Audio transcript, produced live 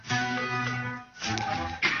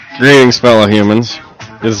Greetings, fellow humans.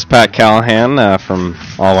 This is Pat Callahan from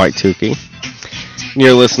All White Tukey.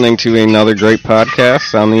 You're listening to another great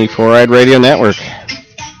podcast on the Four Eyed Radio Network.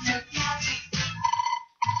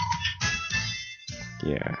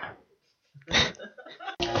 Yeah.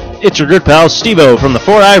 It's your good pal, Steve-O from the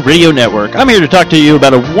Four Eyed Radio Network. I'm here to talk to you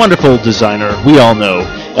about a wonderful designer we all know,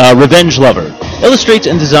 Revenge Lover. Illustrates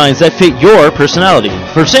and designs that fit your personality.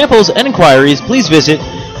 For samples and inquiries, please visit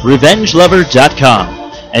revengelover.com.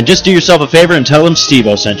 And just do yourself a favor and tell them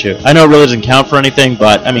Steve-O sent you. I know it really doesn't count for anything,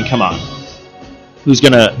 but, I mean, come on. Who are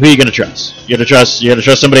you gonna trust? You gonna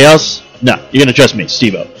trust somebody else? No, you're gonna trust me,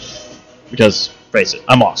 Steve-O. Because, face it,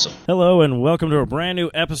 I'm awesome. Hello and welcome to a brand new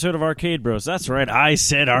episode of Arcade Bros. That's right, I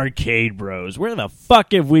said Arcade Bros. Where the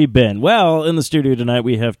fuck have we been? Well, in the studio tonight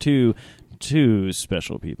we have two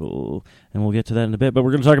special people, and we'll get to that in a bit, but we're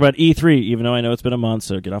going to talk about E3, even though I know it's been a month,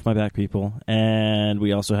 so get off my back, people. And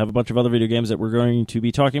we also have a bunch of other video games that we're going to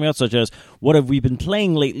be talking about, such as what have we been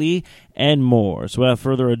playing lately, and more. So without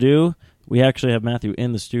further ado, we actually have Matthew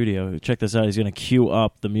in the studio. Check this out, he's going to cue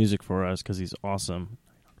up the music for us, because he's awesome.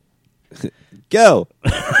 Go!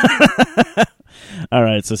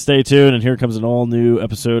 Alright, so stay tuned, and here comes an all-new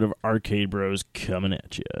episode of Arcade Bros coming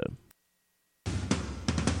at you.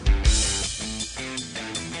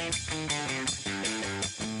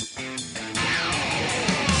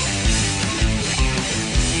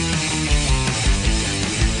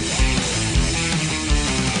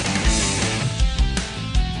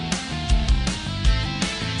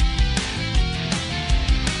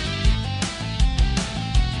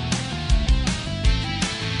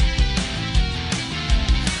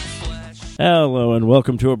 Hello and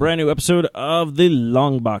welcome to a brand new episode of the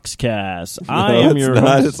Longbox Cast. I am your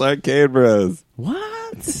host. It's Arcade Bros.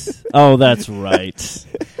 What? Oh, that's right.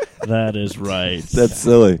 That is right. That's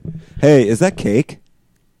silly. Hey, is that Cake?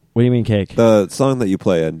 What do you mean, Cake? The song that you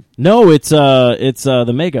play in. No, it's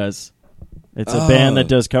the Megas. It's a band that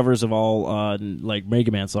does covers of all like Mega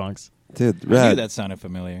Man songs. Dude, I knew rad. that sounded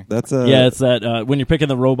familiar. That's yeah, it's that when you're picking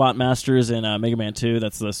the Robot Masters in Mega Man 2,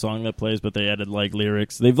 that's the song that plays, but they added like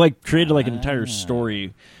lyrics. They've like created like an entire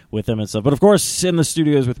story with them and stuff. But of course, in the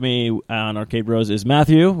studios with me on Arcade Bros is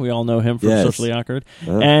Matthew. We all know him from Socially Awkward,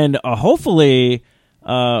 and hopefully.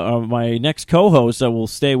 My next co-host that will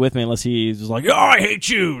stay with me unless he's like, "Oh, I hate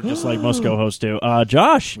you," just like most co-hosts do.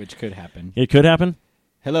 Josh, Which could happen. it could happen.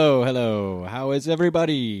 Hello. How is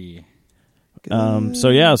everybody?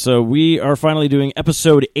 So we are finally doing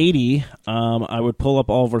episode 80. I would pull up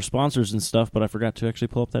all of our sponsors and stuff, but I forgot to actually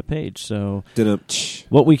pull up that page. So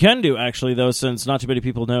what we can do, actually, though, since not too many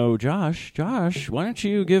people know Josh, why don't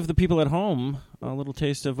you give the people at home a little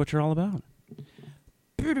taste of what you're all about?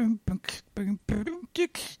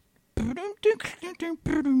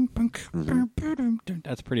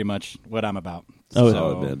 That's pretty much what I'm about.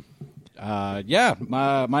 Oh,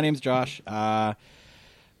 my name's Josh.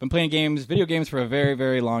 Been playing video games for a very,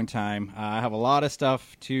 very long time. I have a lot of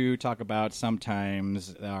stuff to talk about.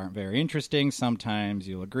 Sometimes that aren't very interesting. Sometimes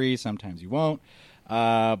you'll agree. Sometimes you won't.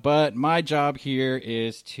 But my job here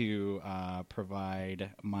is to provide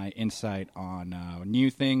my insight on new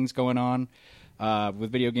things going on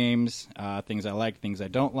with video games, things I like, things I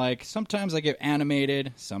don't like. Sometimes I get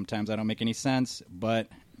animated. Sometimes I don't make any sense. But,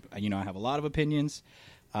 I have a lot of opinions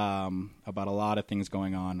about a lot of things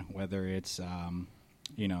going on, whether it's...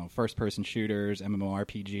 first-person shooters,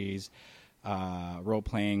 MMORPGs,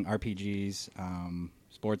 role-playing RPGs,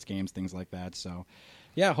 sports games, things like that. So,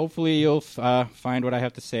 yeah, hopefully you'll find what I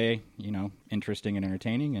have to say, interesting and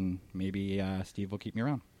entertaining, and maybe Steve will keep me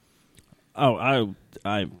around. Oh,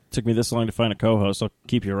 I took me this long to find a co-host. I'll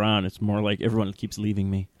keep you around. It's more like everyone keeps leaving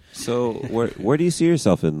me. So where do you see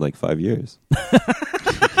yourself in like 5 years?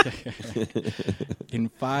 In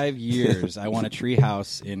 5 years, I want a tree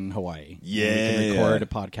house in Hawaii. Yeah. We can record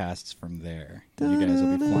podcasts from there. You guys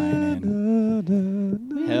will be flying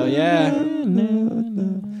in. Hell yeah.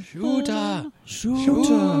 Shooter.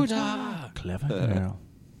 Clever girl.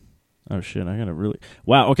 Oh, shit, I gotta really...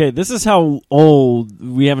 Wow, okay, this is how old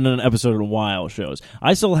we haven't done an episode in a while shows.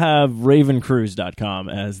 I still have RavenCruise.com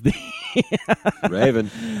as the...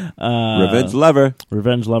 Raven. Revenge Lover.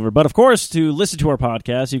 Revenge Lover. But, of course, to listen to our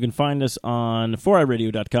podcast, you can find us on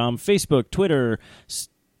 4iRadio.com, Facebook, Twitter...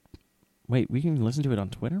 Wait, we can listen to it on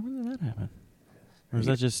Twitter? When did that happen? Or is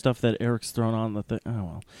that just stuff that Eric's thrown on the thing? Oh,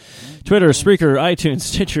 well. Twitter, Spreaker, iTunes,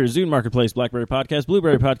 Stitcher, Zune Marketplace, BlackBerry Podcast,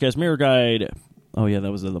 Blueberry Podcast, Mirror Guide... Oh, yeah,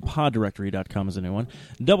 that was the poddirectory.com is a new one.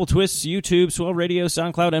 Double Twists, YouTube, Swell Radio,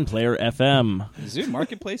 SoundCloud, and Player FM. Zune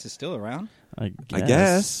Marketplace is still around? I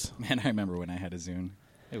guess. Man, I remember when I had a Zune.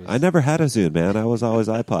 I never had a Zune, man. I was always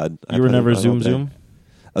iPod. You were never Zoom?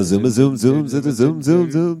 A zoom, a zoom, zooms, and a zoom, zoom,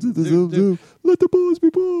 zooms, and a zoom, zoom. Let the boys be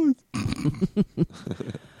boys.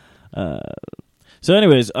 So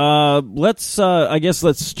anyways, let's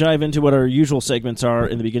dive into what our usual segments are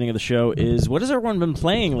in the beginning of the show. Is what has everyone been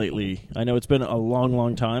playing lately? I know it's been a long,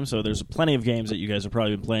 long time, so there's plenty of games that you guys have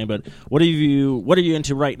probably been playing. But what are you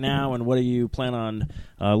into right now, and what do you plan on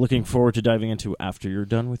looking forward to diving into after you're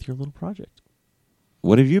done with your little project?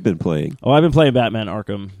 What have you been playing? Oh, I've been playing Batman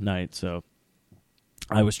Arkham Knight, so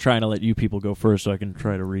I was trying to let you people go first so I can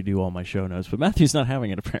try to redo all my show notes, but Matthew's not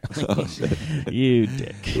having it apparently. Oh, shit. You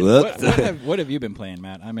dick. What have you been playing,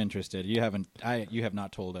 Matt? I'm interested. You have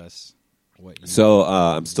not told us what.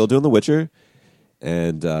 I'm still doing The Witcher,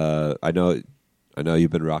 and I know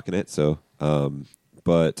you've been rocking it. So,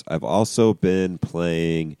 but I've also been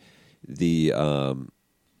playing the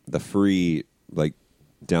free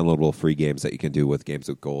downloadable free games that you can do with Games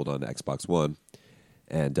with Gold on Xbox One.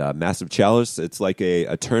 And Massive Chalice, it's like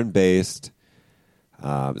a turn-based,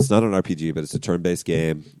 it's not an RPG, but it's a turn-based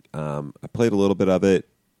game. I played a little bit of it.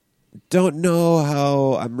 Don't know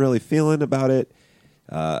how I'm really feeling about it.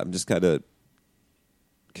 I'm just kind of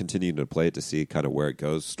continuing to play it to see kind of where it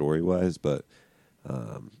goes story-wise, but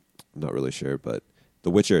I'm not really sure. But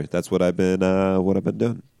The Witcher, that's what I've been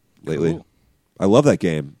doing lately. Cool. I love that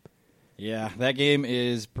game. Yeah, that game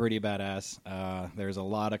is pretty badass. There's a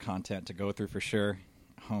lot of content to go through for sure.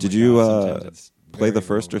 Oh Did my you God, sometimes it's play the very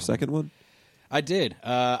first or overwhelming. second one? I did.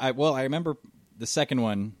 I remember the second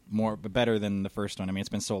one better than the first one. I mean, it's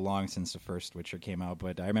been so long since the first Witcher came out,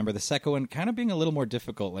 but I remember the second one kind of being a little more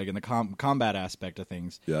difficult, like in the combat aspect of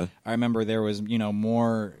things. Yeah. I remember there was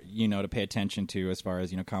more to pay attention to as far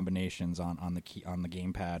as combinations on the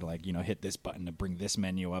gamepad, like hit this button to bring this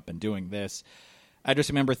menu up and doing this. I just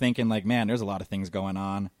remember thinking like, man, there's a lot of things going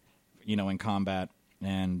on, in combat.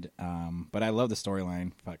 And but I love the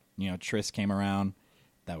storyline. Triss came around,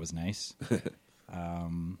 that was nice.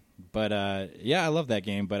 But I love that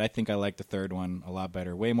game. But I think I like the third one a lot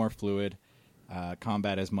better. Way more fluid.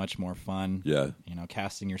 Combat is much more fun. Yeah.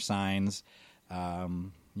 Casting your signs,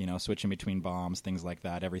 switching between bombs, things like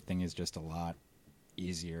that. Everything is just a lot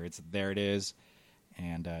easier. There it is,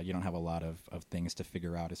 and you don't have a lot of things to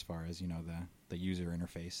figure out as far as the user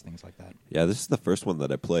interface, things like that. Yeah, this is the first one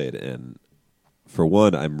that I played, and for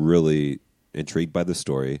one, I'm really intrigued by the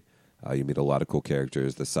story. You meet a lot of cool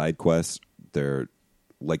characters. The side quests, they're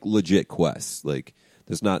like legit quests. Like,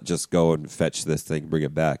 there's not just go and fetch this thing, bring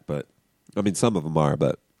it back. But I mean, some of them are,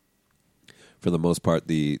 but for the most part,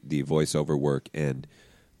 the voiceover work and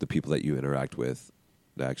the people that you interact with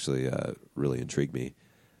actually really intrigue me.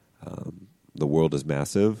 The world is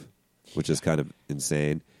massive, which is kind of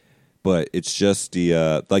insane, but it's just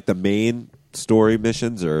the main story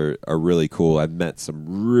missions are really cool. I've met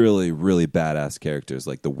some really, really badass characters,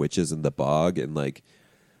 like the witches in the bog, and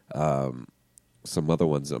some other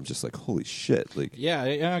ones. I'm just like, holy shit! Like, yeah,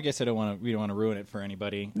 I guess we don't want to ruin it for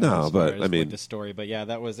anybody. No, as but far as, I mean, the story. But yeah,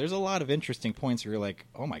 there's a lot of interesting points where you're like,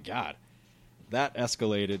 oh my god, that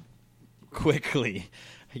escalated quickly.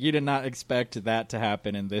 You did not expect that to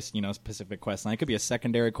happen in this, specific quest line. It could be a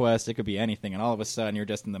secondary quest, it could be anything, and all of a sudden you're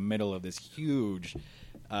just in the middle of this huge,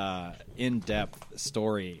 in-depth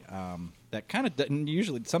story that kind of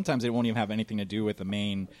usually sometimes it won't even have anything to do with the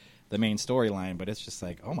main storyline, but it's just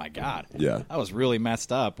like, oh my god, yeah, that was really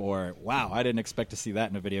messed up, or wow, I didn't expect to see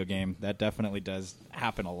that in a video game. That definitely does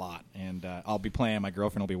happen a lot, and I'll be playing, my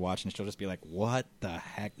girlfriend will be watching, she'll just be like, what the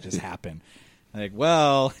heck just happened? Like,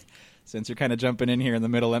 well, since you're kind of jumping in here in the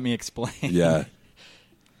middle, let me explain. Yeah.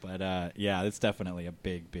 But it's definitely a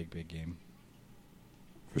big, big, big game.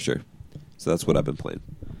 For sure. So that's what I've been playing.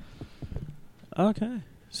 Okay.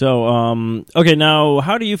 So, now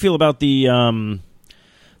how do you feel about the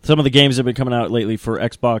some of the games that have been coming out lately for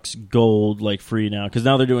Xbox Gold, like free now? Because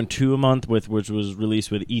now they're doing 2 a month, which was released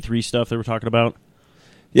with E3 stuff they were talking about.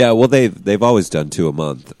 Yeah, well, they've always done 2 a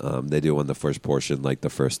month. They do on the first portion, like the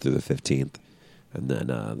 1st through the 15th, and then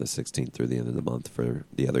the 16th through the end of the month for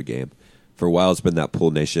the other game. For a while, it's been that Pool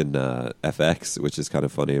Nation FX, which is kind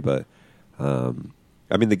of funny, but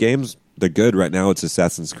I mean, the games, they're good. Right now, it's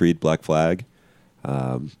Assassin's Creed Black Flag.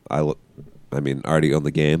 I already own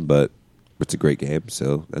the game, but it's a great game,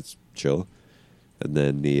 so that's chill. And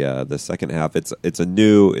then the second half, it's a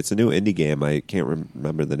new indie game. I can't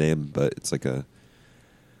remember the name, but it's like a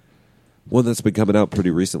one that's been coming out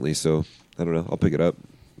pretty recently. So I don't know. I'll pick it up,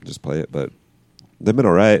 just play it. But they've been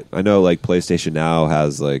all right. I know, like PlayStation Now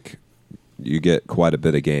has like you get quite a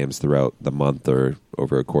bit of games throughout the month or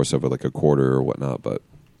over a course of like a quarter or whatnot. But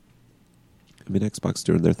I mean, Xbox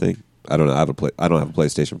doing their thing. I don't know. I don't have a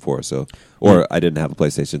PlayStation 4, I didn't have a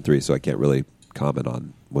PlayStation 3, so I can't really comment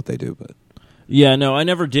on what they do. But Yeah, no, I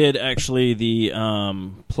never did actually the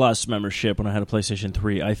Plus membership when I had a PlayStation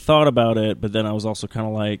 3. I thought about it, but then I was also kind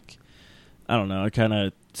of like, I don't know, I kind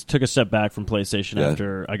of took a step back from PlayStation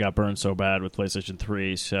after I got burned so bad with PlayStation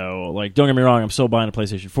 3. So, like, don't get me wrong, I'm still buying a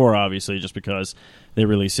PlayStation 4, obviously, just because they're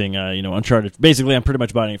releasing, Uncharted. Basically, I'm pretty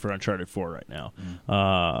much buying it for Uncharted 4 right now.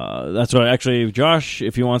 That's why, actually, Josh,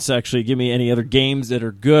 if he wants to actually give me any other games that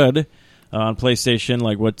are good on PlayStation,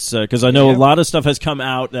 like what's because I know a lot of stuff has come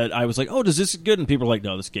out that I was like, oh, does this good? And people are like,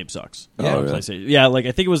 no, this game sucks. Yeah, like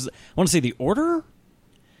I think it was, I want to say The Order.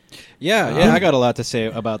 Yeah, I got a lot to say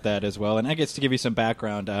about that as well. And I guess to give you some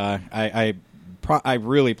background, I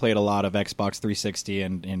really played a lot of Xbox 360,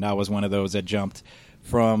 and I was one of those that jumped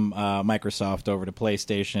from Microsoft over to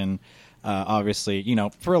PlayStation. Obviously,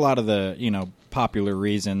 for a lot of the, popular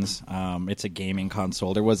reasons, it's a gaming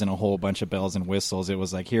console. There wasn't a whole bunch of bells and whistles. It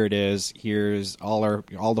was like, here it is. Here's all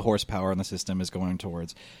the horsepower in the system is going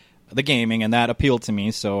towards the gaming, and that appealed to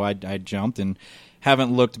me. So I jumped and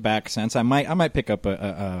haven't looked back since. I might pick up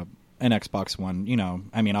an Xbox One.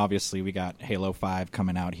 Obviously we got Halo 5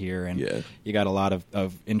 coming out here, and you got a lot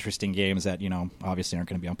of interesting games that obviously aren't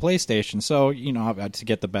going to be on PlayStation. So to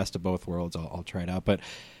get the best of both worlds, I'll try it out. But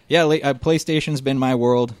yeah, PlayStation's been my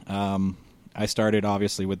world. I started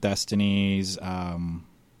obviously with Destiny's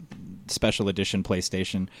special edition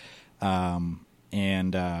PlayStation,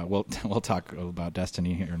 and we'll talk about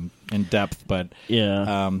Destiny here in depth. But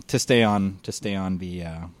to stay on the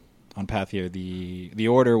on path here, the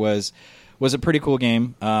Order was a pretty cool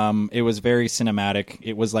game. It was very cinematic.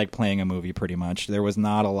 It was like playing a movie pretty much. There was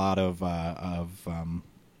not a lot of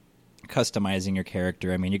customizing your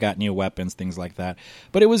character. I mean, you got new weapons, things like that.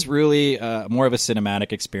 But it was really more of a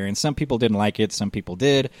cinematic experience. Some people didn't like it. Some people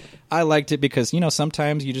did. I liked it because,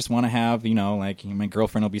 sometimes you just want to have, like my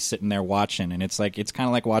girlfriend will be sitting there watching, and it's kind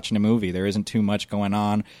of like watching a movie. There isn't too much going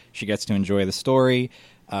on. She gets to enjoy the story.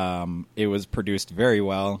 It was produced very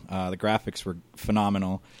well. The graphics were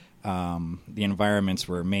phenomenal. The environments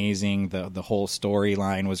were amazing. The whole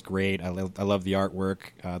storyline was great. I love the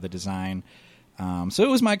artwork, the design. So it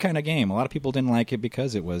was my kind of game. A lot of people didn't like it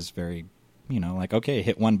because it was very, like, okay,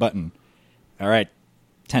 hit one button. All right,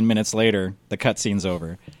 10 minutes later, the cutscene's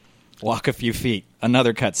over. Walk a few feet,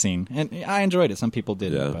 another cutscene. And I enjoyed it. Some people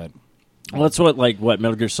didn't, but... Well, that's what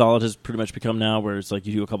Metal Gear Solid has pretty much become now, where it's like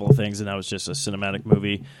you do a couple of things and now it's just a cinematic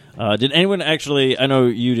movie. Did anyone actually? I know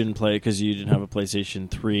you didn't play it because you didn't have a PlayStation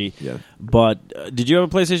 3. Yeah. But did you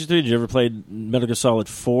have a PlayStation 3? Did you ever play Metal Gear Solid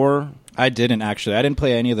 4? I didn't actually. I didn't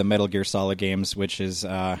play any of the Metal Gear Solid games, which is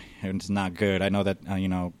it's not good. I know that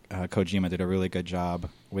Kojima did a really good job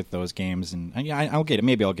with those games, and I'll get it.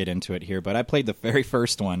 Maybe I'll get into it here. But I played the very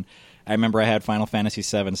first one. I remember I had Final Fantasy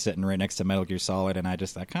VII sitting right next to Metal Gear Solid, and I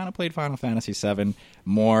kind of played Final Fantasy VII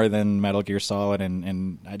more than Metal Gear Solid,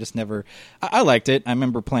 and I just never... I liked it. I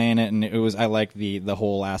remember playing it, and I liked the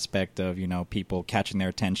whole aspect of, people catching their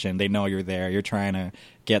attention. They know you're there. You're trying to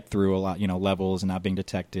get through a lot, levels and not being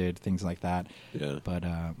detected, things like that. Yeah. But,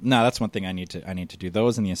 no, that's one thing I need to do.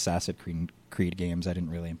 Those and the Assassin's Creed games I didn't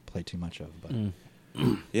really play too much of.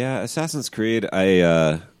 But yeah, Assassin's Creed,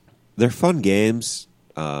 they're fun games.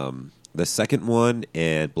 The second one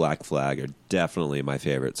and Black Flag are definitely my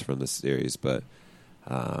favorites from the series, but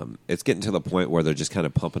it's getting to the point where they're just kind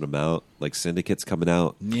of pumping them out, like Syndicate's coming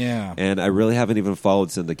out. Yeah. And I really haven't even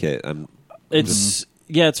followed Syndicate.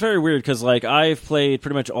 It's very weird because I've played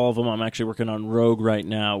pretty much all of them. I'm actually working on Rogue right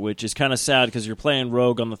now, which is kind of sad because you're playing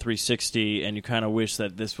Rogue on the 360 and you kind of wish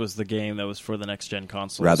that this was the game that was for the next gen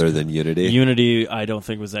consoles rather than Unity. Unity, I don't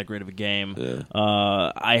think was that great of a game. Yeah.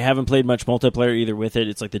 I haven't played much multiplayer either with it.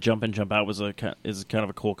 It's like the jump in jump out is kind of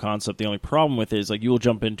a cool concept. The only problem with it is you will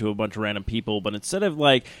jump into a bunch of random people, but instead of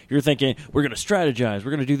you're thinking we're going to strategize,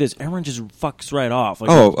 we're going to do this, everyone just fucks right off.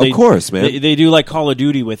 Of course, man. They do Call of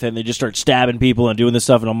Duty with it, and they just start stabbing people and doing this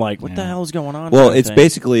stuff, and I'm like, what the hell is going on? Well, it's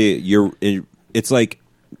basically it's like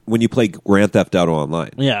when you play Grand Theft Auto Online.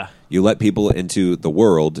 Yeah. You let people into the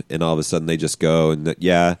world, and all of a sudden they just go, and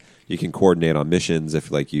you can coordinate on missions if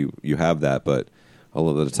you have that, but all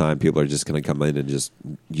of the time people are just going to come in and just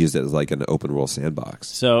use it as an open world sandbox.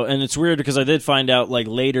 So, and it's weird because I did find out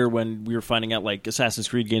later when we were finding out Assassin's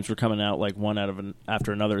Creed games were coming out one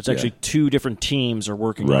after another. It's actually two different teams are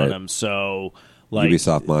working on them. So.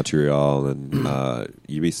 Ubisoft Montreal and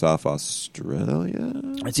Ubisoft Australia?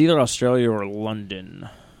 It's either Australia or London.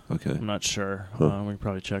 Okay. I'm not sure. We can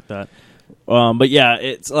probably check that. But yeah,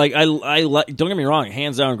 it's I don't get me wrong,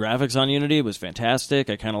 hands down graphics on Unity was fantastic.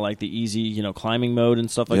 I kind of like the easy, climbing mode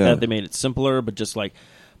and stuff like that. They made it simpler, but just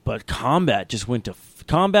but combat just went to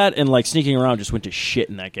combat and like sneaking around just went to shit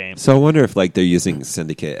in that game. So I wonder if like they're using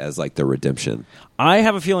Syndicate as like the redemption. I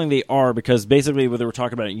have a feeling they are, because basically when they were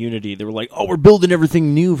talking about it in Unity, they were like, "Oh, we're building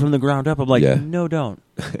everything new from the ground up." I'm like, Yeah. "No, don't.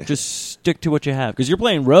 Just stick to what you have." Because you're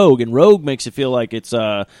playing Rogue, and Rogue makes it feel like it's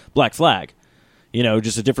Black Flag. You know,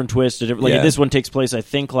 just a different twist. Yeah. This one takes place, I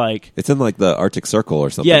think, like... It's in like the Arctic Circle or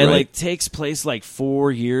something, Yeah, it right? like takes place like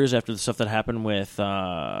 4 years after the stuff that happened with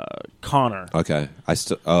Connor. Okay.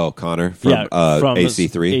 Connor from, from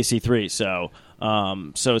AC3. AC3. So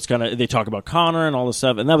it's kind of, they talk about Connor and all this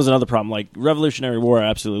stuff, and that was another problem. Like Revolutionary War, I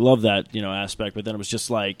absolutely love that aspect, but then it was just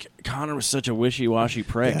like Connor was such a wishy-washy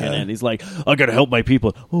prick, and he's like, I gotta help my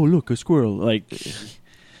people. Oh, look, a squirrel! Like,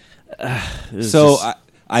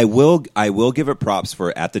 I will give it props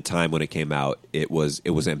for at the time when it came out. It was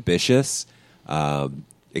ambitious,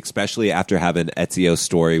 especially after having Ezio's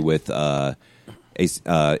story with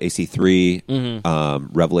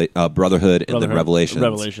AC3, Brotherhood, and then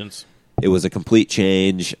Revelations. It was a complete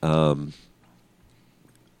change. It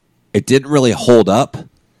didn't really hold up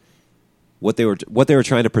what they were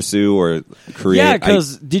trying to pursue or create. Yeah,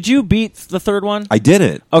 because did you beat the third one? I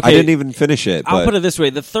didn't. Okay. I didn't even finish it. I'll put it this way: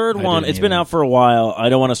 the third one, it's been out for a while. I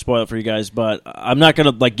don't want to spoil it for you guys, but I'm not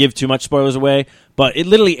going to like give too much spoilers away. But it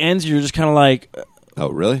literally ends. You're just kind of like, oh,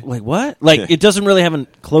 really? like what? Like it doesn't really have a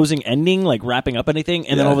closing ending, like wrapping up anything.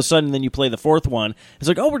 And then all of a sudden, then you play the fourth one. It's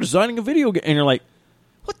like, oh, we're designing a video game, and you're like,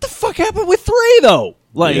 what the fuck happened with 3 though?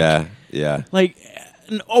 Like, yeah. Like,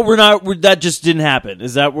 we're not. That just didn't happen.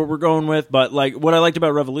 Is that what we're going with? But like, what I liked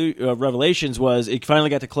about Revelations was it finally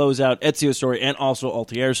got to close out Ezio's story and also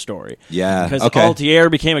Altier's story. Yeah, because okay.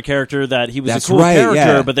 Altier became a character that he was That's a cool right, character,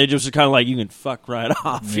 yeah. but they just kind of like, you can fuck right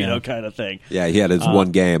off, kind of thing. Yeah, he had his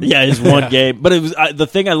one game. Yeah, his one game. But it was the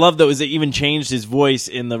thing I loved though is they even changed his voice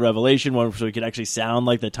in the Revelation one so he could actually sound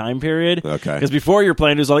like the time period. Okay. Because before you're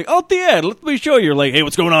playing, it was like, Altier, let me show you. You're like, hey,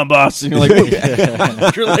 what's going on, boss? And you're like,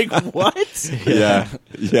 you're like, what? Yeah.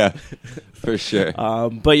 For sure.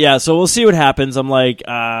 But yeah, so we'll see what happens. I'm like,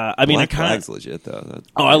 I mean, Black I kind Flag's legit though.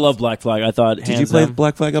 I love Black Flag. I thought. Did you play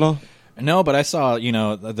Black Flag at all? No, but I saw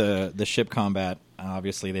the ship combat.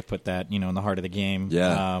 Obviously, they put that in the heart of the game.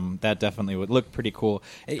 Yeah, that definitely would look pretty cool.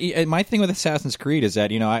 My thing with Assassin's Creed is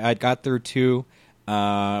that I got through 2.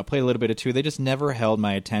 Played a little bit of 2. They just never held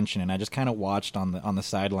my attention, and I just kind of watched on the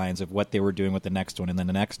sidelines of what they were doing with the next one and then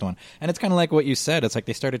the next one. And it's kind of like what you said. It's like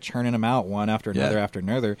they started churning them out one after another after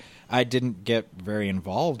another. I didn't get very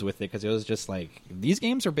involved with it because it was just like, these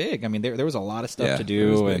games are big. I mean, there was a lot of stuff to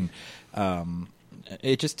do, and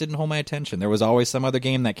it just didn't hold my attention. There was always some other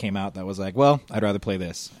game that came out that was like, well, I'd rather play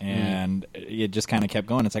this, and it just kind of kept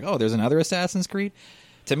going. It's like, oh, there's another Assassin's Creed.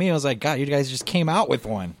 To me, I was like, God, you guys just came out with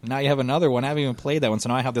one. Now you have another one. I haven't even played that one, so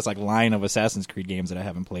now I have this like line of Assassin's Creed games that I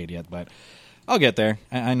haven't played yet. But I'll get there.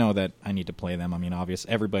 I know that I need to play them. I mean,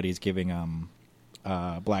 obviously, everybody's giving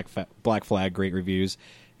Black Flag great reviews,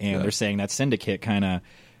 and they're saying that Syndicate kind of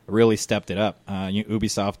really stepped it up.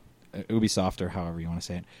 Ubisoft, or however you want to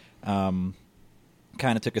say it,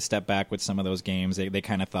 kind of took a step back with some of those games. They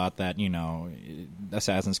kind of thought that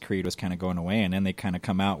Assassin's Creed was kind of going away, and then they kind of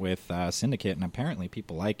come out with Syndicate, and apparently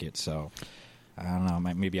people like it. So I don't know,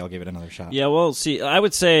 maybe I'll give it another shot. Yeah, well, see, I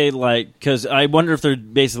would say because I wonder if they're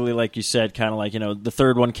basically like you said, kind of like the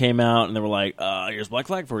third one came out and they were like, here's Black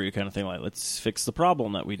Flag for you, kind of thing. Like, let's fix the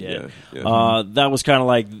problem that we did. Yeah. That was kind of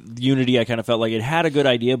like Unity. I kind of felt like it had a good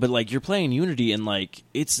idea, but like you're playing Unity and like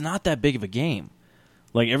it's not that big of a game.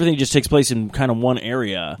 Like, everything just takes place in kind of one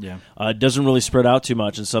area. Yeah. It doesn't really spread out too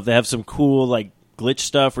much and stuff. They have some cool, like, glitch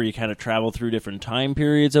stuff where you kind of travel through different time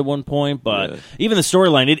periods at one point. But even the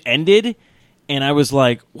storyline, it ended, and I was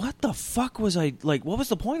like, what the fuck was I... Like, what was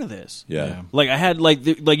the point of this? Yeah. Like, I had, like,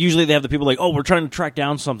 usually they have the people like, oh, we're trying to track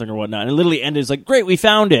down something or whatnot. And it literally ended. It's like, great, we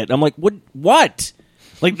found it. I'm like, what?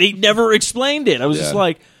 Like, they never explained it. I was just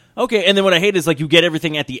like... Okay, and then what I hate is, like, you get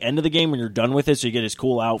everything at the end of the game when you're done with it, so you get his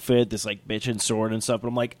cool outfit, this, like, bitchin' sword and stuff, but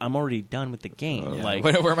I'm like, I'm already done with the game. Like,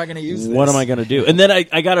 where am I going to use this? What am I going to do? And then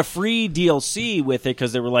I got a free DLC with it,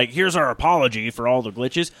 because they were like, here's our apology for all the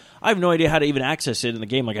glitches. I have no idea how to even access it in the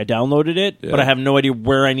game. Like, I downloaded it, but I have no idea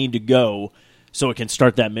where I need to go so it can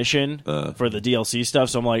start that mission for the DLC stuff,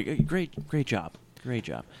 so I'm like, great job. Great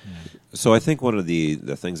job. So I think one of the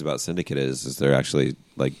things about Syndicate is they're actually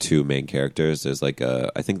like 2 main characters. There's like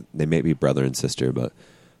I think they may be brother and sister, but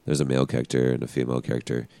there's a male character and a female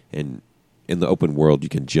character. And in the open world, you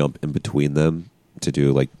can jump in between them to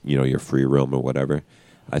do like your free roam or whatever.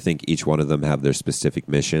 I think each one of them have their specific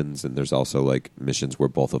missions, and there's also like missions where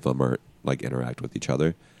both of them are like interact with each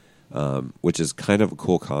other, which is kind of a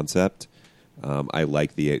cool concept. I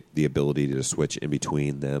like the ability to switch in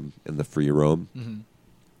between them in the free roam. Mm-hmm.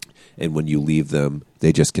 and when you leave them,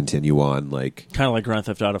 they just continue on. Like Kind of like Grand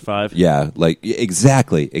Theft Auto 5. yeah, like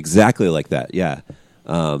exactly like that. Yeah,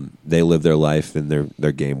 they live their life in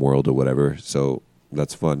their game world or whatever. So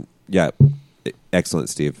that's fun. Yeah, excellent,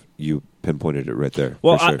 Steve. You pinpointed it right there.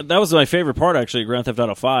 Well, for sure. that was my favorite part, actually. Grand Theft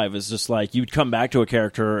Auto 5 is just like you'd come back to a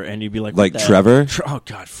character and you'd be like, Like what the- Trevor? Oh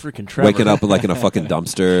God, freaking Trevor! waking up like in a fucking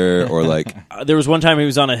dumpster or like There was one time he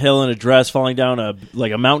was on a hill in a dress, falling down a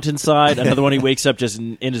mountainside. Another one, he wakes up just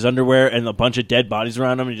in his underwear and a bunch of dead bodies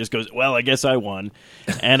around him, and he just goes, "Well, I guess I won."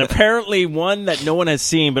 And apparently, one that no one has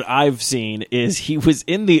seen but I've seen is he was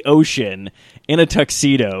in the ocean in a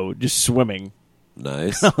tuxedo, just swimming.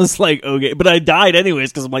 nice. I was like, okay, but I died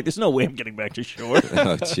anyways because I'm like, there's no way I'm getting back to shore.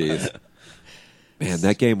 Oh jeez, man,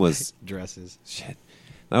 that game was Dresses. shit.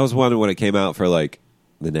 That was one when it came out for like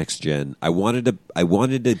the next gen. I wanted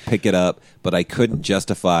to pick it up, but I couldn't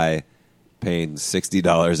justify paying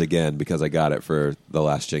 $60 again because I got it for the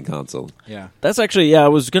last gen console. Yeah. That's actually, I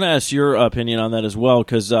was going to ask your opinion on that as well,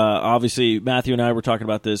 because obviously Matthew and I were talking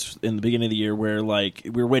about this in the beginning of the year where like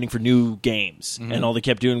we were waiting for new games, and all they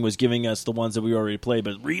kept doing was giving us the ones that we already played,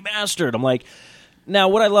 but remastered. I'm like, now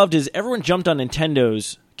what I loved is everyone jumped on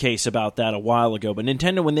Nintendo's case about that a while ago, but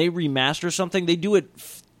Nintendo, when they remaster something, they do it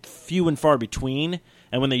few and far between.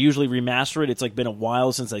 And when they usually remaster it, it's like been a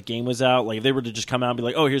while since that game was out. Like if they were to just come out and be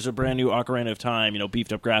like, "Oh, here's a brand new Ocarina of Time,"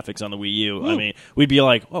 beefed up graphics on the Wii U. I mean, we'd be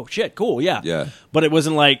like, "Oh shit, cool, yeah." Yeah. But it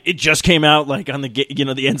wasn't like it just came out like on the the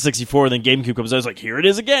N64, then GameCube comes out. I was like, "Here it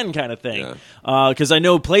is again," kind of thing. Because I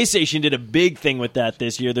know PlayStation did a big thing with that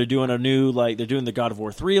this year. They're doing they're doing the God of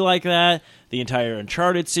War 3 like that. The entire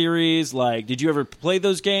Uncharted series. Like, did you ever play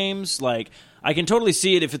those games? Like, I can totally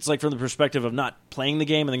see it if it's like from the perspective of not playing the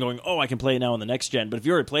game and then going, oh, I can play it now on the next gen. But if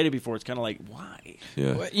you already played it before, it's kind of like, why?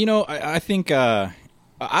 Yeah. Well, I think I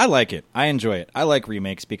like it. I enjoy it. I like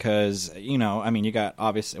remakes because you got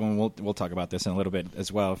obviously, and we'll talk about this in a little bit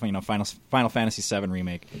as well. Final Fantasy VII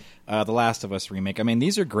remake, The Last of Us remake. I mean,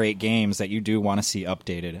 these are great games that you do want to see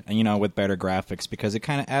updated, and with better graphics because it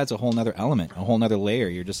kind of adds a whole nother element, a whole nother layer.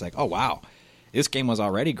 You're just like, oh wow, this game was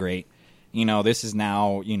already great. This is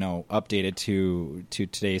now, updated to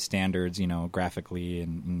today's standards, graphically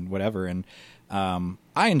and whatever. And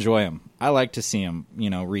I enjoy them. I like to see them,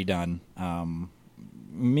 redone.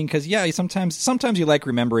 Because sometimes you like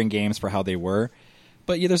remembering games for how they were,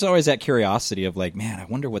 but there's always that curiosity of like, man, I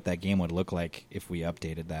wonder what that game would look like if we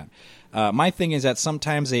updated that. My thing is that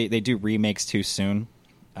sometimes they do remakes too soon.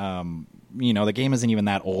 The game isn't even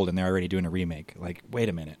that old and they're already doing a remake. Like, wait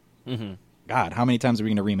a minute. Mm-hmm. God, how many times are we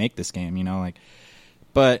going to remake this game?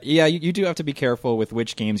 But yeah, you do have to be careful with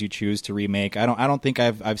which games you choose to remake. I don't think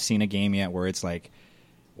I've seen a game yet where it's like,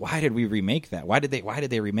 why did we remake that? Why did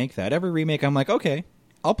they remake that? Every remake, I'm like, okay,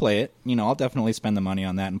 I'll play it. I'll definitely spend the money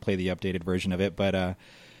on that and play the updated version of it. But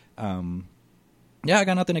yeah, I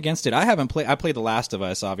got nothing against it. I played The Last of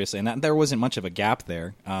Us, obviously, and there wasn't much of a gap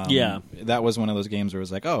there. That was one of those games where it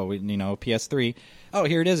was like, oh, PS3. Oh,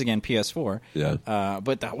 here it is again, PS4. Yeah.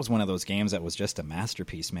 But that was one of those games that was just a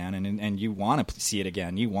masterpiece, man. And you want to see it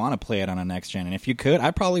again. You want to play it on a next gen. And if you could,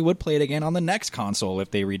 I probably would play it again on the next console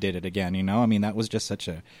if they redid it again. I mean, that was just such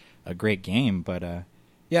a great game. But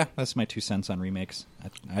yeah, that's my 2 cents on remakes.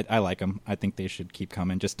 I like them. I think they should keep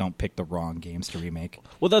coming. Just don't pick the wrong games to remake.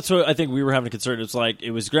 Well, that's what I think we were having a concern. It's like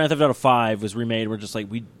it was Grand Theft Auto 5 was remade. We're just like,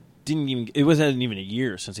 it wasn't even a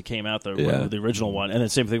year since it came out, the original one. And then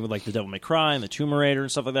same thing with like the Devil May Cry and the Tomb Raider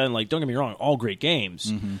and stuff like that. And like, don't get me wrong, all great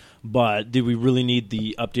games. Mm-hmm. But did we really need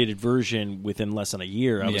the updated version within less than a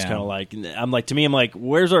year? I was kind of like, I'm like,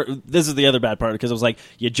 where's our? This is the other bad part because I was like,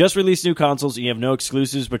 you just released new consoles, you have no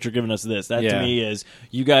exclusives, but you're giving us this. That to me is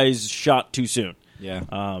you guys shot too soon. Yeah.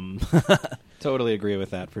 Totally agree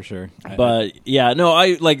with that for sure. But yeah, no,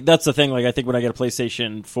 I like that's the thing. Like, I think when I get a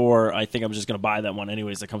PlayStation 4, I think I'm just going to buy that one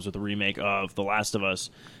anyways. That comes with the remake of The Last of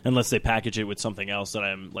Us, unless they package it with something else that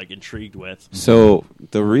I'm like intrigued with. So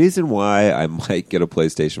the reason why I might get a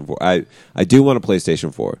PlayStation 4, I do want a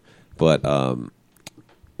PlayStation 4, but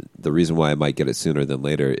the reason why I might get it sooner than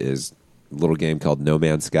later is a little game called No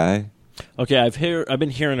Man's Sky. Okay, I've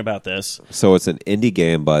been hearing about this. So it's an indie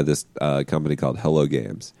game by this company called Hello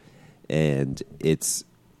Games. And it's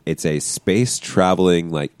a space traveling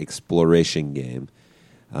like exploration game.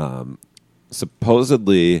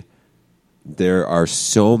 Supposedly, there are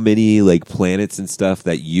so many like planets and stuff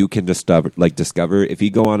that you can discover. If you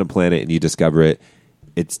go on a planet and you discover it,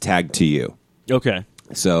 it's tagged to you. Okay.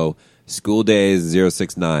 So School Days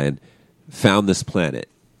 069 found this planet,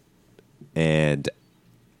 and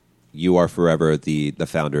you are forever the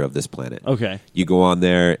founder of this planet. Okay. You go on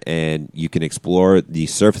there and you can explore the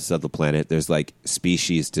surface of the planet. There's like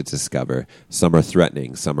species to discover. Some are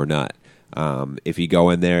threatening, some are not. If you go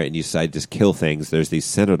in there and you decide to just kill things, there's these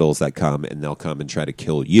sentinels that come and they'll come and try to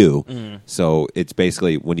kill you. So it's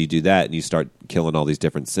basically when you do that and you start killing all these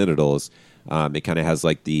different sentinels, it kind of has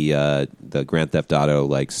like the Grand Theft Auto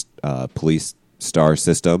like police star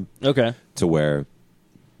system. Okay. To where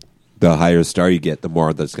the higher star you get, the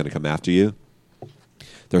more that's going to come after you.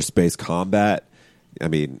 There's space combat. I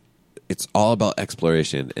mean, it's all about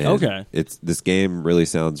exploration. And Okay. This game really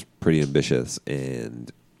sounds pretty ambitious,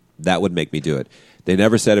 and that would make me do it. They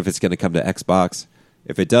never said if it's going to come to Xbox.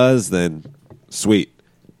 If it does, then sweet.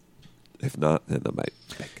 If not, then I might.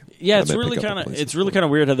 Yeah, I it's might really pick up kind a of PlayStation 4.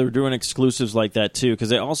 weird how they were doing exclusives like that too. Because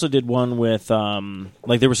they also did one with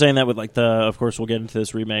like they were saying that with like of course we'll get into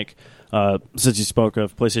this remake since you spoke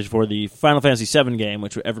of PlayStation 4, the Final Fantasy VII game,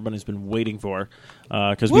 which everybody's been waiting for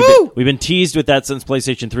because we've been teased with that since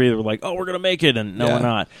PlayStation 3. They were like, oh, we're gonna make it, and no, we're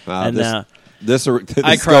not. Wow, and this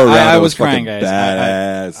I go around, I it was crying, fucking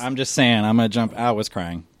guys. badass. I'm just saying. I'm gonna jump. I was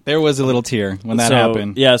crying. There was a little tear when that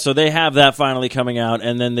happened. Yeah, so they have that finally coming out,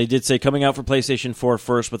 and then they did say coming out for PlayStation 4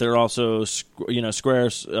 first, but they're also, Square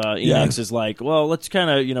Enix is like, well, let's kind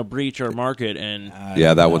of, breach our market, and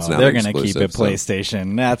Yeah, that one's not They're going to exclusive, keep it so-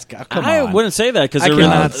 PlayStation. That's come I on. wouldn't say that because I they're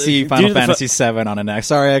cannot see Final due to the Fantasy VII on an X.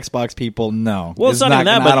 Sorry, Xbox people. No, Well, it's not even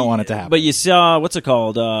that, but I don't want it to happen. But you saw what's it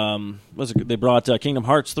called? They brought Kingdom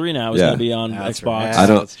Hearts 3 now. It's Yeah. going to be on That's Xbox.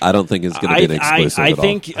 right. I don't think it's going to be an exclusive I at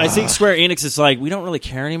all. think Square Enix is like, we don't really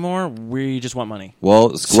care anymore. We just want money.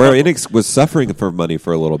 Well, Square Enix was suffering for money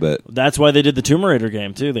for a little bit. That's why they did the Tomb Raider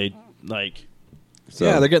game too. They So,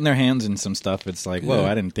 yeah, they're getting their hands in some stuff. It's like, whoa,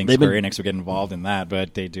 Yeah. I didn't think They've Square been- Enix would get involved in that,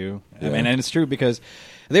 but they do. I Yeah. mean, and it's true because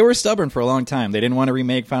they were stubborn for a long time. They didn't want to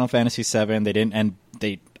remake Final Fantasy VII. They didn't, and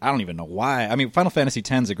I don't even know why. I mean, Final Fantasy X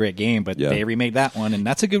is a great game, but Yeah. they remade that one, and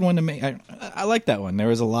that's a good one to make. I like that one. There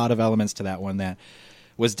was a lot of elements to that one that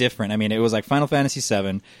was different. I mean, it was like Final Fantasy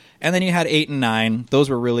VII, and then you had 8 and 9. Those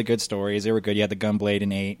were really good stories. They were good. You had the Gunblade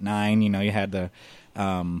in 8, 9. You had the,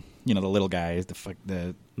 the little guys,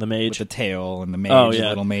 the mage with the tail and the mage, Oh, yeah. the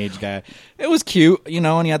little mage guy. It was cute, and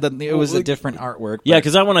you had it was a different artwork. Yeah, but-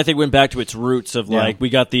 because that one I think went back to its roots of Yeah. we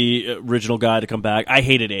got the original guy to come back. I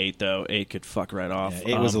hated 8 though. 8 could fuck right off.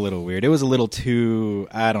 yeah, it was a little weird. It was a little too.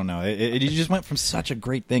 I don't know. You just went from such a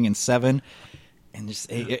great thing in 7. And just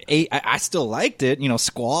 8, I still liked it.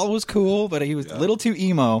 Squall was cool, but he was a little too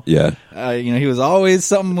emo. yeah. He was always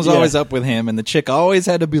something was Yeah. always up with him, and the chick always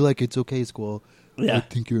had to be like, "It's okay, Squall. Yeah. I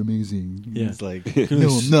think you're amazing." Yeah. He's like, "No,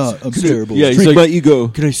 I'm not. I'm terrible." Yeah, he's Drink like, my ego.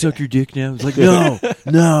 can I suck your dick now? It's like,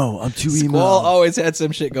 no, I'm too emo. Squall always had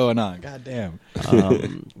some shit going on. God damn.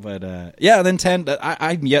 But then 10.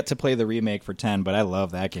 I'm yet to play the remake for 10, but I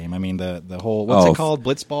love that game. I mean, the whole what's it called,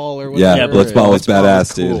 Blitzball or whatever. Yeah, Blitzball was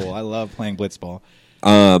badass, dude. Cool. I love playing Blitzball.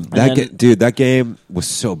 That game was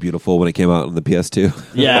so beautiful when it came out on the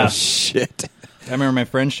PS2. Yeah. Oh, shit. I remember my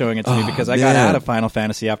friend showing it to me because I got man. out of Final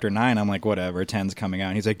Fantasy after 9. I'm like, whatever, 10's coming out.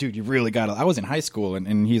 And he's like, dude, you really got to. I was in high school,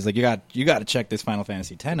 and he's like, you got to check this Final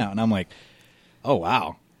Fantasy 10 out. And I'm like, oh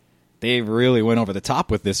wow, they really went over the top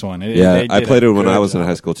with this one. Yeah, I played it when I was in job.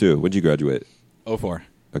 high school too. When'd you graduate? 04.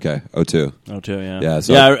 Okay, 02. Oh, too, yeah. Yeah,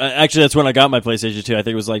 so- actually, that's when I got my PlayStation 2. I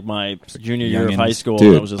think it was like my junior year of Youngins. high school.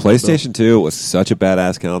 Dude, I was just PlayStation 2 was such a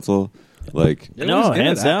badass console. Like, It No, was good.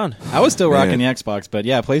 hands down. I was still rocking Man. the Xbox, but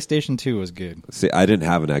yeah, PlayStation 2 was good. see, I didn't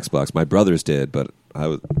have an Xbox. My brothers did, but I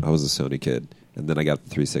was a Sony kid, and then I got the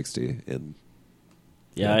 360. And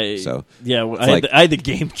Yeah, I had the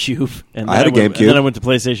GameCube. And I had then a went- GameCube. And then I went to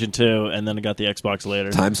PlayStation 2, and then I got the Xbox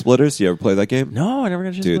later. Time Splitters, you ever play that game? No, I never got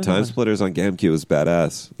a chance Dude, to play Time that. Splitters on GameCube was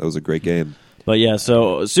badass. That was a great game. But yeah,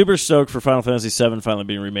 so super stoked for Final Fantasy VII finally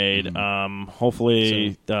being remade. Mm-hmm.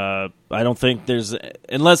 Hopefully, I don't think there's,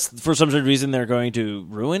 unless for some sort of reason they're going to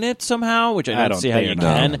ruin it somehow, which I don't see how you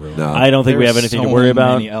can. No. I don't think we have There's anything so to worry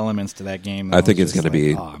about. many elements to that game. I that think was it's just going to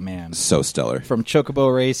be oh man, so stellar. from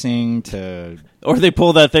Chocobo Racing to Or they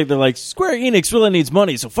pull that thing, they're like, Square Enix really needs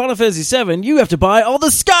money, so Final Fantasy VII, you have to buy all the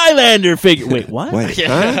Skylander figures. Wait, what? Wait,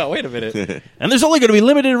 yeah, wait a minute. And there's only going to be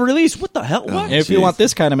limited release. What the hell? What? If you Jeez. want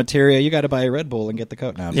this kind of material, you got to buy a Red Bull and get the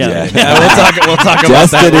coat. Now, I'm Yeah. just kidding. We'll talk about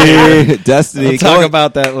that later. Destiny, Destiny. We'll talk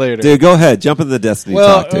about that later. Dude, go ahead. Jump into the Destiny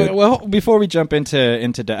talk, dude. Well, before we jump into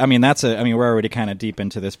I mean we're already kind of deep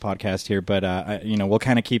into this podcast here, but we'll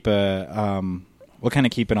kind of keep it on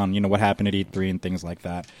what happened at E3 and things like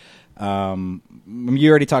that. You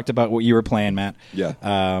already talked about what you were playing, Matt. Yeah.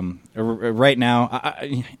 Right now,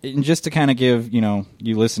 and just to kind of give you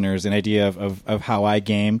listeners an idea of how I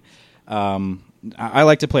game. I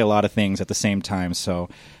like to play a lot of things at the same time, so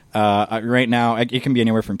Right now, it can be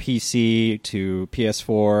anywhere from PC to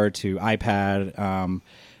PS4 to iPad.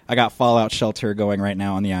 I got Fallout Shelter going right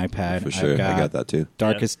now on the iPad. For sure, I got that too.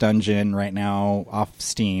 Darkest Dungeon right now off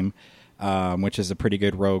Steam, which is a pretty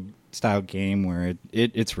good rogue-style game where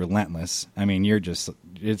it's relentless. I mean,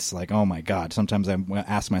 it's like, oh my god. Sometimes I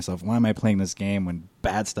ask myself, why am I playing this game when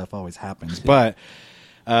bad stuff always happens? But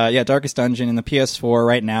Darkest Dungeon in the PS4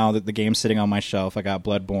 right now. The game's sitting on my shelf. I got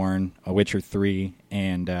Bloodborne, A Witcher 3,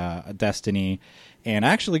 and Destiny, and I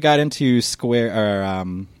actually got into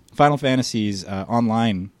Final Fantasy's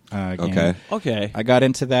online game. Okay. I got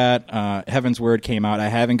into that. Heaven's Word came out. I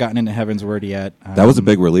haven't gotten into Heaven's Word yet. That was a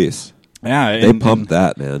big release. Yeah, They pumped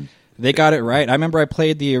that, man. They got it right. I remember I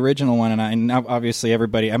played the original one, and obviously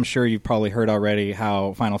everybody, I'm sure you've probably heard already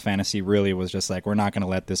how Final Fantasy really was just like, we're not going to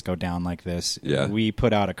let this go down like this. Yeah. We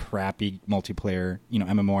put out a crappy multiplayer,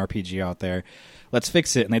 MMORPG out there. Let's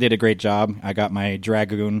fix it, and they did a great job. I got my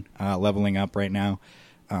Dragoon leveling up right now.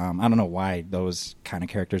 I don't know why those kind of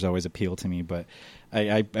characters always appeal to me, but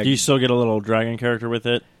I Do you still get a little dragon character with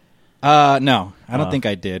it? No, I don't think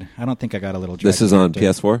I did. I don't think I got a little dragon This is on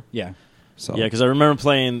character. PS4? Yeah. So Yeah, because I remember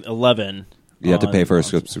playing 11. you have to pay for a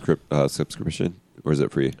on- subscription, or is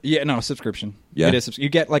it free? Yeah, no, subscription. Yeah? It is. You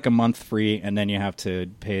get like a month free, and then you have to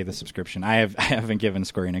pay the subscription. I haven't given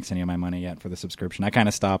Square Enix any of my money yet for the subscription. I kind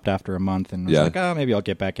of stopped after a month and was Yeah. like, oh, maybe I'll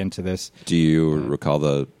get back into this. Do you recall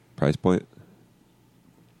the price point?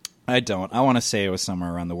 I don't. I want to say it was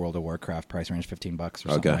somewhere around the World of Warcraft price range, $15 or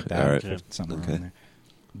something Okay, like that. all right. Okay. Something Okay. around there.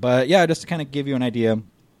 But yeah, just to kind of give you an idea,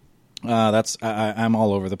 I'm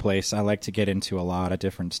all over the place. I like to get into a lot of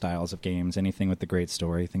different styles of games, anything with a great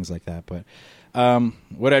story, things like that. But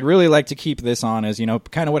what I'd really like to keep this on is,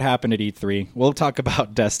 kind of what happened at E3. We'll talk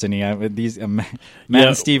about Destiny. Matt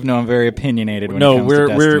and Steve know I'm very opinionated when it comes to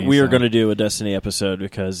Destiny. We are going to do a Destiny episode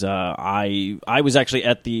because I was actually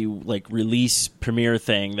at the release premiere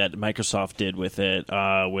thing that Microsoft did with it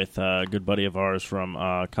with a good buddy of ours from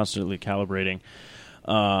Constantly Calibrating.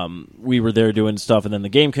 We were there doing stuff, and then the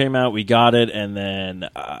game came out. We got it, and then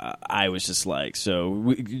I was just like,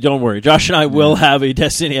 don't worry, Josh and I will have a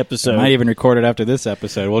Destiny episode. I might even record it after this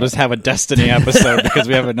episode. We'll just have a Destiny episode because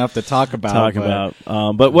we have enough to talk about.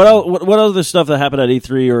 But what other stuff that happened at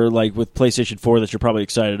E3 or with PlayStation 4 that you're probably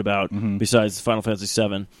excited about besides Final Fantasy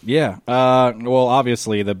 7? Yeah. Well,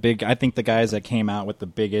 obviously I think the guys that came out with the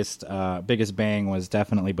biggest bang was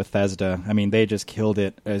definitely Bethesda. I mean, they just killed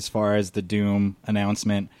it as far as the Doom announcement.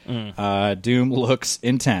 Doom looks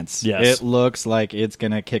intense. Yes. It looks like it's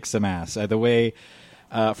gonna kick some ass. The way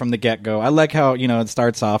from the get-go, I like how it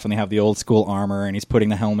starts off and they have the old school armor and he's putting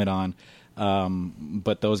the helmet on.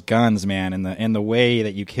 But those guns, man, and the way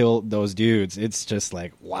that you kill those dudes, it's just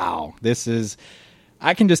like, wow, this is.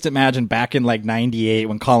 I can just imagine back in 98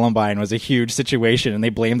 when Columbine was a huge situation and they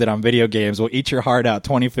blamed it on video games. Well, eat your heart out.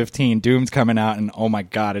 2015, Doom's coming out, and oh my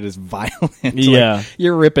god, it is violent. Yeah.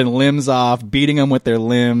 You're ripping limbs off, beating them with their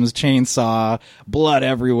limbs, chainsaw, blood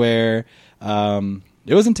everywhere.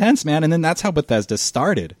 It was intense, man. And then that's how Bethesda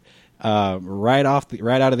started, right out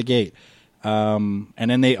of the gate. And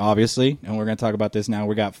then they obviously, and we're going to talk about this now,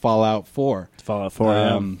 we got Fallout 4. Fallout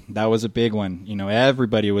 4, That was a big one.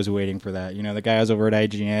 Everybody was waiting for that. The guys over at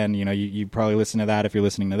IGN, you probably listen to that if you're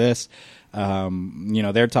listening to this.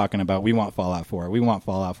 They're talking about, we want Fallout 4. We want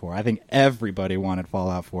Fallout 4. I think everybody wanted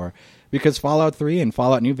Fallout 4 because Fallout 3 and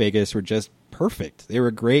Fallout New Vegas were just perfect. They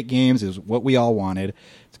were great games. It was what we all wanted.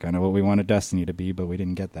 It's kind of what we wanted Destiny to be, but we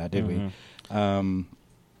didn't get that, did we?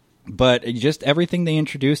 But just everything they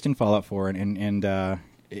introduced in Fallout 4, and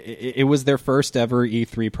it was their first ever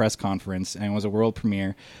E3 press conference, and it was a world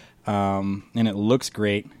premiere, and it looks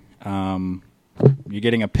great. You're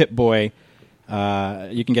getting a Pip-Boy.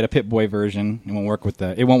 You can get a Pip-Boy version. It won't work with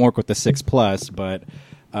the 6 Plus, but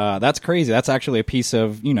that's crazy. That's actually a piece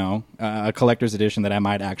of a collector's edition that I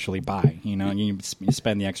might actually buy. You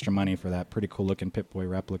spend the extra money for that pretty cool looking Pip-Boy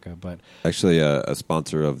replica. But actually, a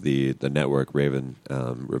sponsor of the network, Raven,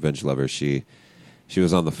 Revenge Lover, she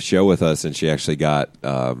was on the show with us, and she actually got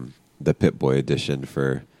the Pip-Boy edition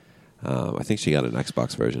for. I think she got an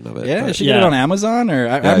Xbox version of it. Yeah, but- she did it on Amazon, or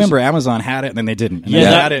I remember Amazon had it and then they didn't. And then they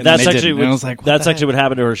had it and that's they actually didn't. And I was like, that's actually what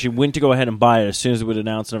happened to her. She went to go ahead and buy it as soon as it would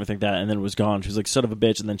announce and everything like that, and then it was gone. She was like, "Son of a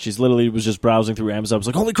bitch!" And then she's literally was just browsing through Amazon. I was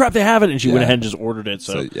like, "Holy crap, they have it!" And she went ahead and just ordered it.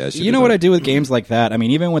 So yeah, she you was know what on- I do with games like that? I mean,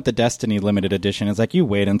 even with the Destiny limited edition, it's like you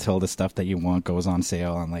wait until the stuff that you want goes on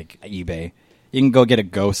sale on eBay. You can go get a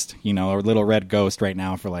Ghost, or a little red Ghost right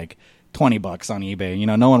now for $20 on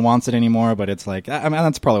eBay. No one wants it anymore, but it's like, I mean,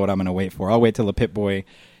 that's probably what I'm going to wait for. I'll wait till the Pip-Boy,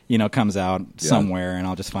 comes out somewhere, and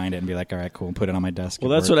I'll just find it and be like, all right, cool, and put it on my desk.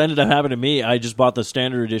 Well, that's what ended up happening to me. I just bought the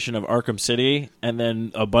standard edition of Arkham City, and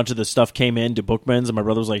then a bunch of the stuff came in to Bookman's, and my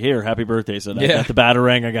brother was like, "Here, happy birthday!" So I got the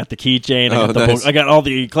Batarang, I got the keychain, I got all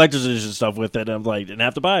the collector's edition stuff with it. And I'm like, didn't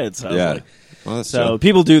have to buy it. So, Well,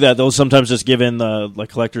 people do that. They'll sometimes just give in the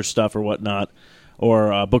collector's stuff or whatnot.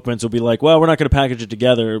 Or Bookman's will be like, well, we're not going to package it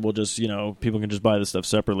together. We'll just, people can just buy the stuff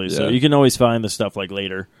separately. So you can always find the stuff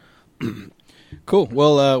later. Cool.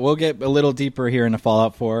 Well, we'll get a little deeper here into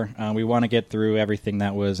Fallout 4. We want to get through everything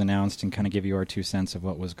that was announced and kind of give you our 2 cents of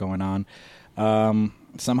what was going on.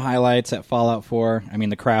 Some highlights at Fallout 4. I mean,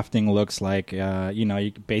 the crafting looks like,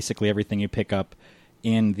 basically everything you pick up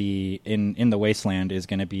in the wasteland is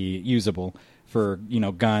going to be usable for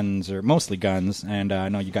guns, or mostly guns. And I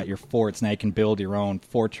know you got your forts now. You can build your own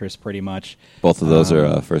fortress pretty much. Both of those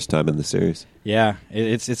are first time in the series. Yeah,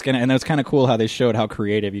 it's gonna, and it's kind of cool how they showed how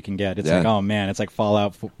creative you can get. It's like, oh man, it's like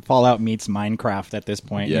Fallout meets Minecraft at this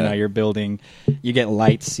point. Yeah. You're building, you get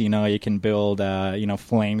lights. You can build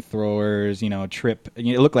flamethrowers. Trip.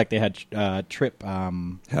 It looked like they had trip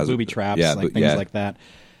booby traps, things like that.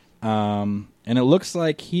 And it looks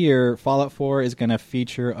like here Fallout 4 is going to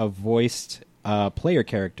feature a voiced player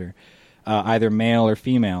character, either male or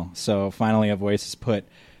female. So finally, a voice is put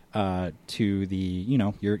to the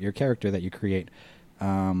your character that you create.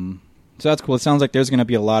 So that's cool. It sounds like there's going to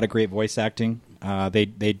be a lot of great voice acting. They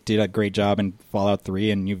did a great job in Fallout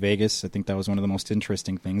 3 and New Vegas. I think that was one of the most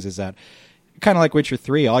interesting things. Is that kind of like Witcher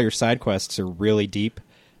 3? All your side quests are really deep.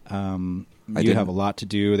 You have a lot to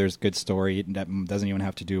do. There's good story that doesn't even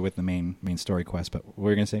have to do with the main story quest. But what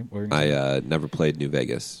were you going to say? I never played New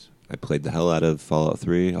Vegas. I played the hell out of Fallout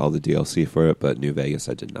 3, all the DLC for it, but New Vegas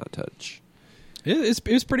I did not touch. It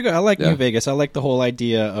was pretty good. I like New Vegas. I like the whole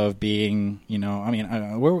idea of being,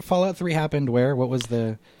 where Fallout 3 happened. Where? What was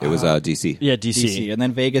the? It was DC. Yeah, DC. And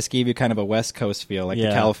then Vegas gave you kind of a West Coast feel, like the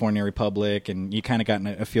California Republic, and you kind of got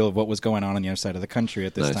a feel of what was going on the other side of the country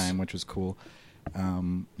at this time, which was cool.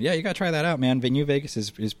 You gotta try that out, man. New Vegas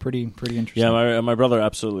is pretty interesting. Yeah, my brother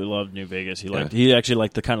absolutely loved New Vegas. He actually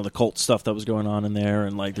liked the kind of the cult stuff that was going on in there,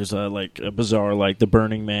 and there's a bizarre the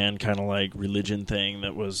Burning Man kind of religion thing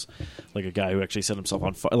that was like a guy who actually set himself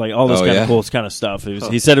on fire, all this kind of cool kind of stuff.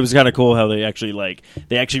 He said it was kind of cool how they actually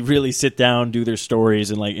really sit down, do their stories,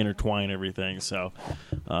 and intertwine everything. So,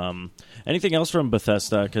 anything else from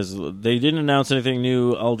Bethesda? Because they didn't announce anything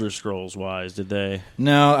new Elder Scrolls wise, did they?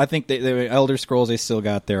 No, I think they Elder Scrolls, they still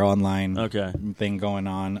got their online thing going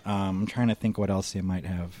on. I'm trying to think what else they might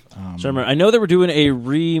have. I know they were doing a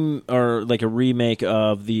remake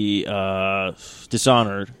of the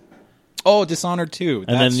Dishonored. Oh, Dishonored 2.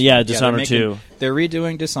 And then, Dishonored 2. They're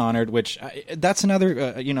redoing Dishonored, which that's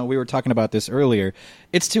another, we were talking about this earlier.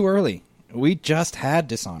 It's too early. We just had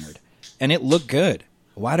Dishonored, and it looked good.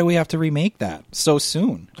 Why do we have to remake that so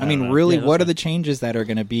soon? I mean, really, what are the changes that are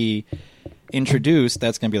going to be introduced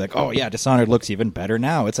that's going to be like, oh, yeah, Dishonored looks even better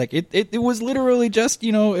now? It's like, it was literally just,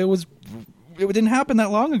 it didn't happen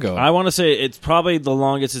that long ago. I want to say it's probably the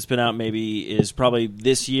longest it's been out. Maybe is probably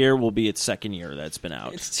this year will be its second year that's been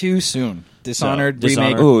out. It's too soon. Dishonored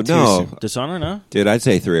remake. Oh no, Dishonored, no, dude. I'd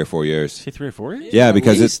say 3 or 4 years. Say 3 or 4 years. Yeah,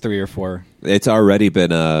 because it's 3 or 4. It's already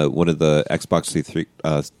been one of the Xbox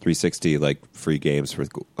 360 free games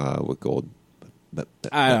with gold.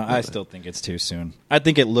 I still think it's too soon. I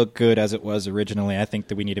think it looked good as it was originally. I think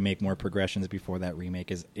that we need to make more progressions before that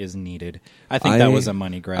remake is needed. I think that was a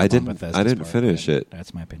money grab. I didn't finish it.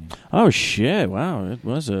 That's my opinion. Oh shit! Wow, it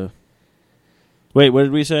was a. Wait, what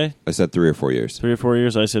did we say? I said 3 or 4 years. 3 or 4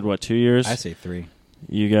 years. I said what? 2 years. I say 3.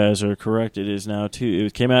 You guys are correct. It is now 2.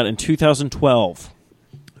 It came out in 2012.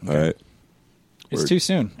 All right. It's too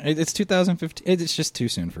soon. It's 2015. It's just too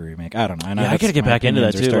soon for a remake. I don't know. I gotta get back into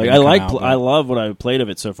that too. I love what I've played of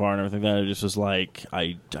it so far and everything. That it just was I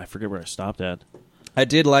forget where I stopped at. I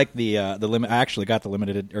did like the limit. I actually got the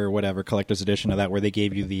limited or whatever collector's edition of that, where they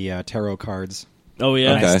gave you the tarot cards. Oh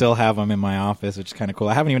yeah, and I still have them in my office, which is kind of cool.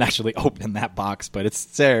 I haven't even actually opened that box, but it's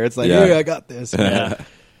there. It's like, hey, I got this.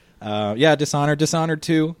 Dishonored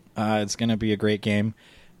 2. It's gonna be a great game.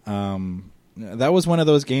 That was one of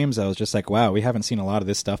those games I was just like, wow, we haven't seen a lot of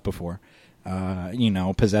this stuff before.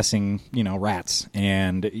 Possessing, rats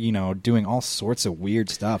and, doing all sorts of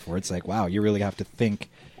weird stuff where it's like, wow, you really have to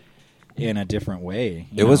think in a different way.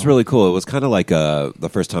 It was really cool. It was kind of like the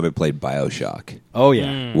first time I played BioShock. Oh,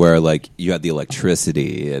 yeah. Where, you had the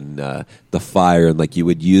electricity and the fire, and, you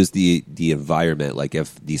would use the environment.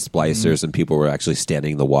 If these splicers and people were actually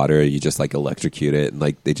standing in the water, you just, electrocute it, and,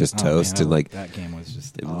 they just toast. Man, and, that game was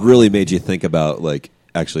just... It really made you think about,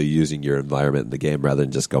 actually using your environment in the game rather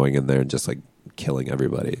than just going in there and just, killing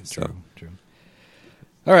everybody. True.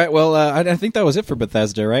 All right, well, I think that was it for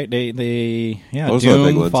Bethesda, right? They Those are the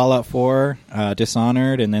big Doom, ones. Fallout 4,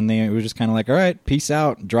 Dishonored, and then they were just kind of like, all right, peace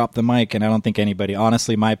out, drop the mic. And I don't think anybody,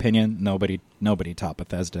 honestly, my opinion, nobody topped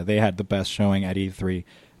Bethesda. They had the best showing at E3,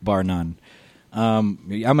 bar none. I'm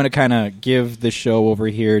going to kind of give the show over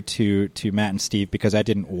here to Matt and Steve because I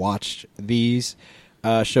didn't watch these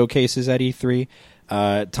showcases at E3.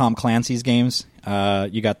 Tom Clancy's games,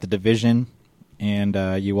 you got The Division.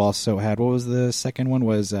 And you also had, what was the second one?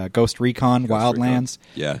 Was Ghost Recon Wildlands.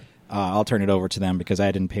 Yeah. I'll turn it over to them because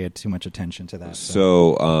I didn't pay too much attention to that.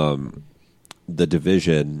 So, The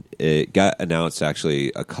Division, it got announced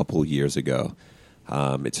actually a couple years ago.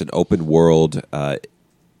 It's an open world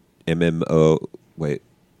MMO. Wait,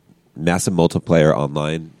 massive multiplayer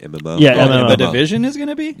online MMO. Yeah, Oh, MMO. The Division is going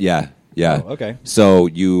to be? Yeah. Yeah. Oh, okay. So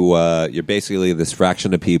you're basically this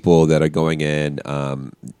fraction of people that are going in.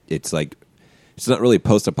 It's like it's not really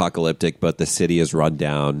post-apocalyptic, but the city is run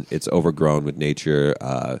down. It's overgrown with nature.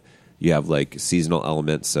 You have like seasonal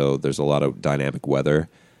elements, so there's a lot of dynamic weather.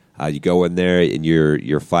 You go in there and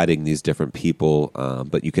you're fighting these different people,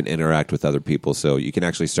 but you can interact with other people. So you can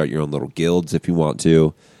actually start your own little guilds if you want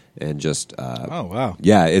to, and just Oh, wow.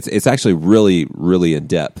 yeah, it's actually really, really in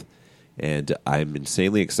depth, and I'm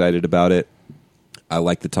insanely excited about it. I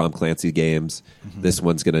like the Tom Clancy games. Mm-hmm. This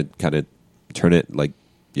one's going to kind of turn it like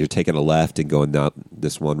you're taking a left and going down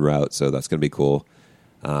this one route, so that's going to be cool.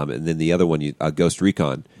 And then the other one, Ghost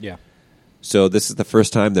Recon. Yeah. So this is the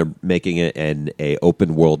first time they're making it in a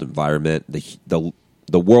open world environment. The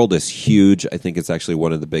world is huge. I think it's actually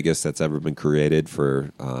one of the biggest that's ever been created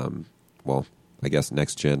for, well, I guess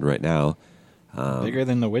next gen right now. Bigger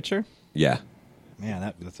than The Witcher? Yeah.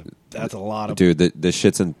 Man, that's a lot of... Dude, the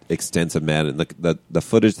shit's extensive, man. And the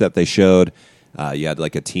footage that they showed, you had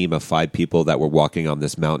like a team of 5 people that were walking on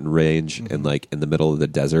this mountain range and like in the middle of the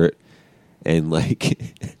desert, and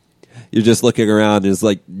like you're just looking around and there's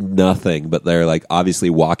like nothing, but they're like obviously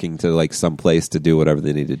walking to like some place to do whatever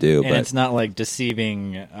they need to do. And but it's not like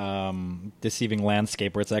deceiving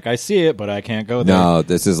landscape where it's like, I see it, but I can't go there. no,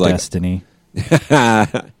 this is like Destiny.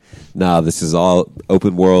 no, this is all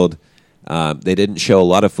open world. They didn't show a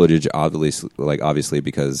lot of footage, obviously,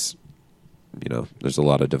 because there's a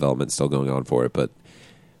lot of development still going on for it. But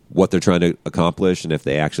what they're trying to accomplish, and if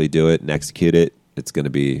they actually do it and execute it, it's going to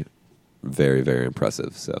be very, very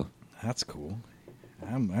impressive. So That's cool.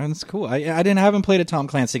 That's cool. I haven't played a Tom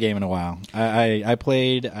Clancy game in a while. I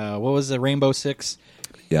played what was the Rainbow Six?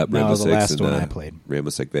 yeah, That Rainbow was the Six last and one I played. Rainbow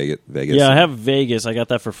Six Vegas. Yeah, I have Vegas. I got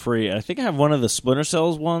that for free. I think I have one of the Splinter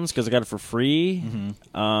Cells ones because I got it for free.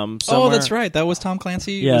 Oh, somewhere. that's right. That was Tom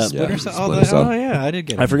Clancy. Yeah. Was Splinter Yeah, Cell. Splinter Cell. Oh, yeah, I did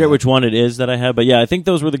get it. I forget which one it is that I had, but yeah, I think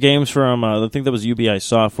those were the games from. I think that was UBI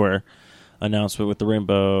Software announcement with the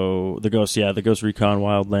the Ghost Recon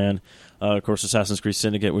Wildland. Of course, Assassin's Creed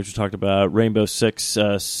Syndicate, which we talked about. Rainbow Six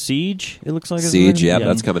Siege, it looks like. Siege, yeah,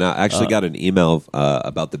 that's coming out. I actually got an email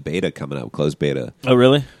about the beta coming out, closed beta. Oh,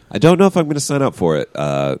 really? I don't know if I'm going to sign up for it.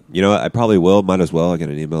 You know what? I probably will. Might as well. I'll get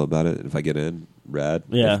an email about it. If I get in, rad.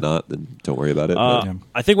 Yeah. If not, then don't worry about it.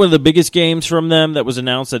 I think one of the biggest games from them that was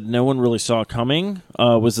announced that no one really saw coming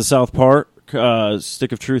was the South Park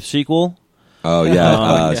Stick of Truth sequel. Oh,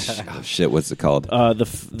 yeah. Shit, what's it called?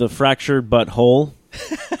 The Fractured Butthole.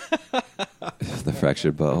 The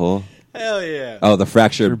Fractured Butthole? Hell yeah. Oh, the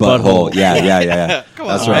Fractured Butthole. Butthole. Yeah. Come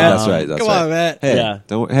That's on, right. man. That's right. That's Come right. on, Matt. Hey, Yeah.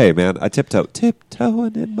 Hey, man, I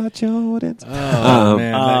tiptoeing in my Jordans. Oh,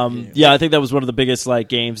 man. Yeah, I think that was one of the biggest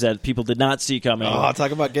games that people did not see coming. Oh,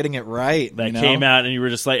 talk about getting it right. that came out, and you were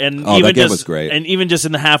just like, and Oh, even that game just was great. and even just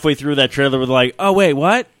in the halfway through that trailer, we're like, oh wait,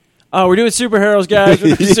 what? Oh, we're doing superheroes, guys.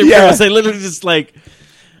 We're doing superheroes. Yeah. They literally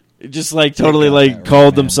just totally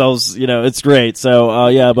called themselves. It's great. So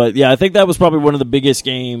I think that was probably one of the biggest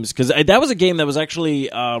games because that was a game that was actually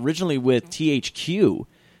originally with THQ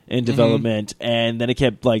in development, and then it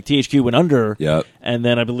kept THQ went under. Yep. And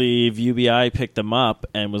then I believe UBI picked them up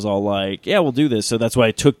and was all like, yeah, we'll do this. So that's why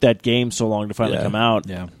it took that game so long to finally Yeah. come out.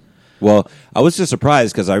 Yeah. Well, I was just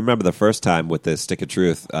surprised because I remember the first time with the Stick of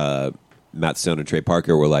Truth, Matt Stone and Trey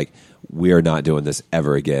Parker were like, we are not doing this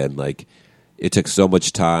ever again. Like, it took so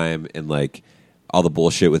much time and all the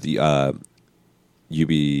bullshit with Ubisoft.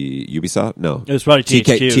 No, It was probably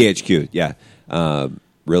THQ. THQ, yeah,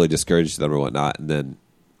 really discouraged them or whatnot. And then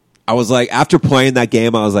I was like, after playing that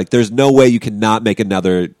game, I was like, "There's no way you cannot make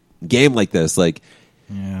another game like this."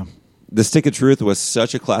 Yeah. The Stick of Truth was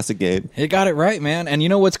such a classic game. It got it right, man. And you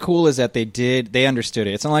know what's cool is that they understood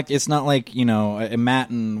it. It's not like Matt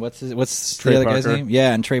and what's Trey the other guy's Parker. name?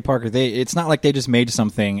 Yeah, and Trey Parker. It's not like they just made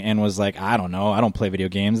something and was like, I don't know, I don't play video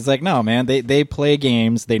games. It's like, no, man, they play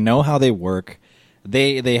games. They know how they work.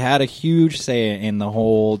 they had a huge say in the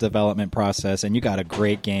whole development process, and you got a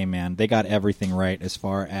great game, man. They got everything right as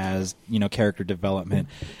far as, character development.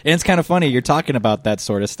 And it's kind of funny, you're talking about that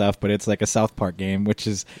sort of stuff, but it's like a South Park game, which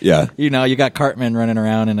is, you got Cartman running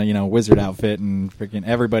around in a, wizard outfit, and freaking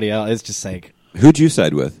everybody else. It's just like... Who'd you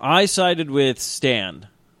side with? I sided with Stan.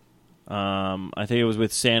 I think it was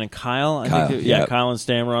with Stan and Kyle. Kyle and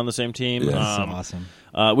Stan were on the same team. Yes. Awesome.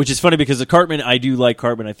 Which is funny because the Cartman, I do like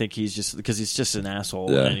Cartman. I think he's just an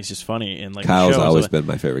asshole and he's just funny. And like Kyle's always been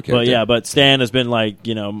my favorite character. But Stan has been like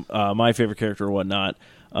my favorite character or whatnot.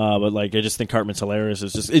 But like I just think Cartman's hilarious.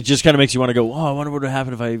 It just kind of makes you want to go, I wonder what would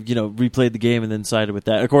happen if I replayed the game and then sided with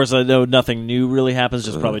that. Of course, I know nothing new really happens,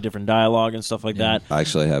 just probably different dialogue and stuff like that. I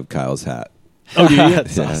actually have Kyle's hat. Oh, do you?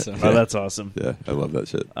 That's awesome. Oh, that's awesome. Yeah, I love that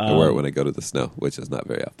shit. I wear it when I go to the snow, which is not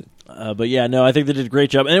very often. But yeah, no, I think they did a great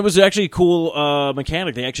job, and it was actually a cool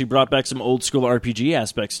mechanic. They actually brought back some old school RPG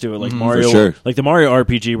aspects to it, like Mario, sure. like the Mario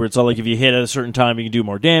RPG, where it's all like if you hit at a certain time, you can do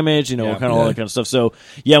more damage, kind of all that kind of stuff. So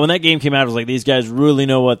yeah, when that game came out, I was like, these guys really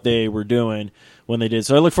know what they were doing when they did.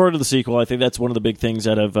 So I look forward to the sequel. I think that's one of the big things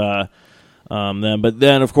out of them. But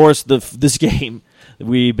then, of course, this game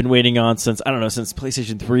we've been waiting on since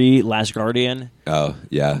PlayStation 3, Last Guardian. Oh,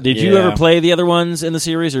 yeah. Did you ever play the other ones in the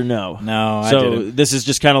series or no? No, I so didn't. This is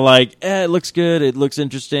just kind of like, it looks good, it looks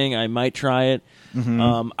interesting, I might try it.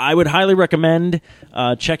 I would highly recommend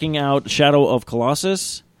checking out Shadow of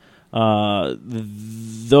Colossus. They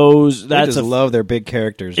just love their big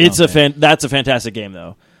characters. That's a fantastic game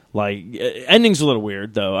though. Like, ending's a little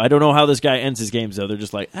weird, though. I don't know how this guy ends his games, though. They're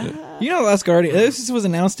just like, Last Guardian, this was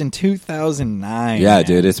announced in 2009. Yeah,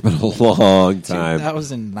 dude, it's been a long time.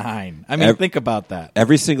 2009. I mean, think about that.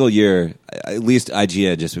 Every single year, at least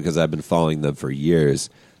IGN, just because I've been following them for years,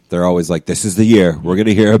 they're always like, this is the year. We're going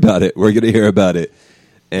to hear about it. We're going to hear about it.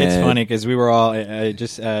 And it's funny because we were all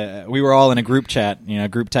we were all in a group chat,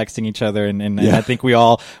 group texting each other, and I think we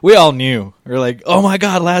all knew. We're like, oh my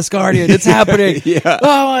god, Last Guardian, it's happening!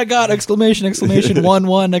 Oh my god! Exclamation!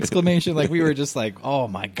 1 exclamation! Like we were just like, oh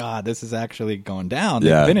my god, this is actually going down.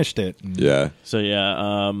 They finished it.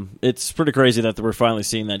 So it's pretty crazy that we're finally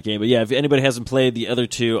seeing that game. But yeah, if anybody hasn't played the other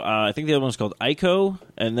two, I think the other one's called Ico,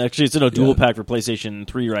 and actually it's in a dual pack for PlayStation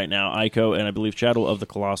 3 right now. Ico and I believe Shadow of the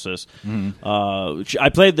Colossus. I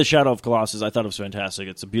played the Shadow of Colossus. I thought it was fantastic.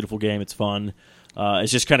 It's a beautiful game. It's fun.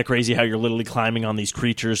 It's just kind of crazy how you're literally climbing on these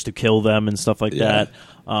creatures to kill them and stuff like that.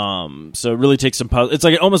 So it really takes some puzzle. It's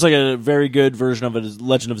like almost like a very good version of a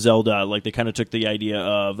Legend of Zelda. Like they kind of took the idea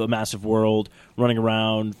of a massive world, running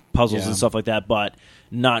around, puzzles and stuff like that, but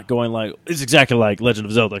not going like it's exactly like Legend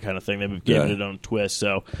of Zelda kind of thing. They've given it own twist.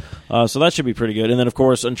 So that should be pretty good. And then of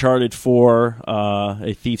course Uncharted 4,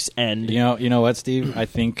 A Thief's End. You know what, Steve? I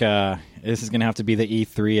think this is going to have to be the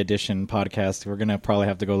E3 edition podcast. We're going to probably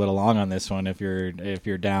have to go a little long on this one if you're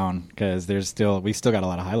down, because we still got a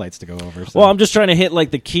lot of highlights to go over. So. Well, I'm just trying to hit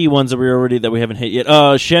like the key ones that we haven't hit yet.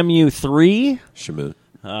 Shenmue 3. Shamu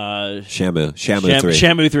 3.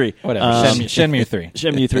 Shenmue 3. Whatever. Shenmue 3.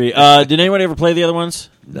 Shenmue 3. Did anyone ever play the other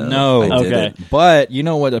ones? No. I Okay. didn't. But you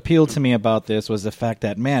know what appealed to me about this was the fact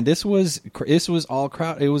that, man, this was all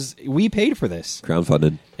crowd. We paid for this.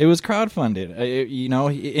 Crowdfunded. It was crowdfunded.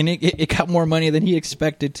 And it got more money than he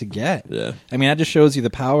expected to get. Yeah. I mean, that just shows you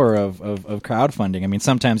the power of crowdfunding. I mean,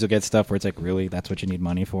 sometimes you'll get stuff where it's like, really, that's what you need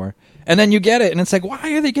money for? And then you get it, and it's like,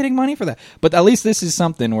 why are they getting money for that? But at least this is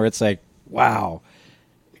something where it's like, wow.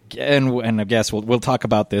 And I guess we'll talk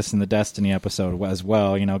about this in the Destiny episode as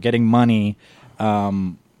well. Getting money,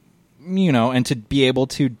 and to be able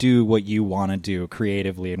to do what you want to do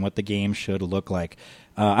creatively and what the game should look like.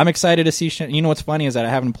 I'm excited to see. What's funny is that I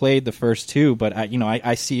haven't played the first two, but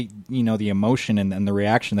I see the emotion and the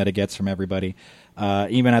reaction that it gets from everybody.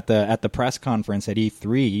 Even at the press conference at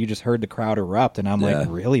E3, you just heard the crowd erupt, and I'm like,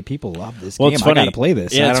 really, people love this game. It's funny. I got to play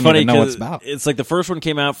this. Yeah, I don't even know what it's about. It's like the first one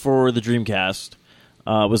came out for the Dreamcast.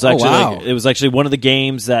 Was actually it was actually one of the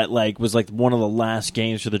games that was one of the last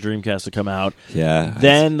games for the Dreamcast to come out. Yeah.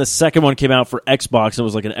 Then the second one came out for Xbox. It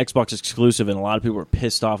was like an Xbox exclusive, and a lot of people were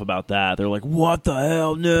pissed off about that. They're like, "What the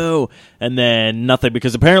hell? No!" And then nothing,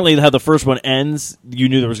 because apparently how the first one ends, you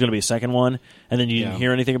knew there was going to be a second one, and then you didn't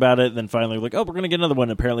hear anything about it. And then finally, like, "Oh, we're going to get another one."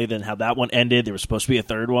 And apparently, then how that one ended, there was supposed to be a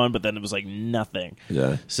third one, but then it was like nothing.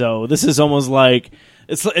 Yeah. So this is almost like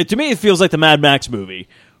to me, it feels like the Mad Max movie.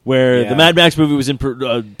 Where the Mad Max movie was in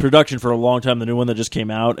production for a long time, the new one that just came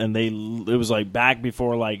out, and it was like back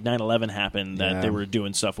before 9/11 happened that they were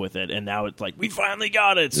doing stuff with it, and now it's like we finally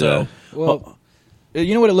got it. So,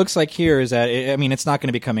 you know what it looks like here is that it's not going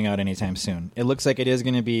to be coming out anytime soon. It looks like it is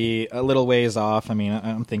going to be a little ways off. I mean,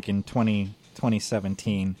 I'm thinking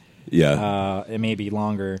 2017. Yeah, it may be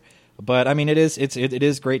longer. But I mean, it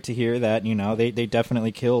is great to hear that they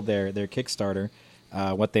definitely killed their Kickstarter,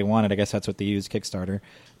 what they wanted. I guess that's what they used, Kickstarter.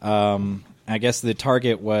 I guess the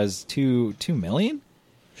target was 2 million.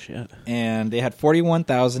 Shit. And they had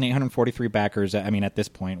 41,843 backers. I mean, at this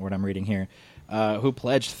point, what I'm reading here, who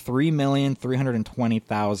pledged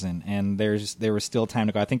 3,320,000, and there was still time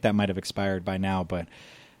to go. I think that might have expired by now, but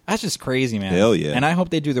that's just crazy, man. Hell yeah! And I hope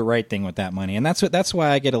they do the right thing with that money. And that's why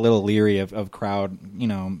I get a little leery of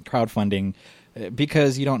crowdfunding,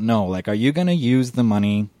 because you don't know. Like, are you going to use the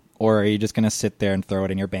money, or are you just going to sit there and throw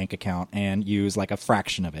it in your bank account and use like a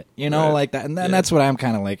fraction of it? Right. Like that. And that's what I'm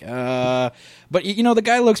kind of like. But the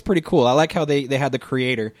guy looks pretty cool. I like how they had the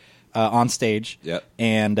creator on stage. Yep.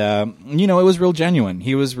 And it was real genuine.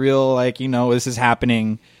 He was real, like, this is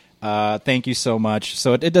happening. Thank you so much.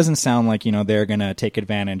 So it doesn't sound like they're gonna take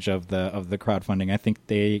advantage of the crowdfunding. I think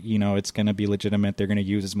it's gonna be legitimate. They're gonna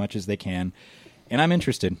use as much as they can, and I'm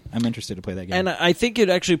interested. To play that game. And I think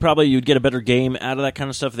you'd get a better game out of that kind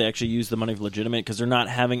of stuff if they actually use the money for legitimate, because they're not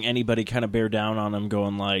having anybody kind of bear down on them,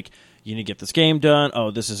 going like, you need to get this game done.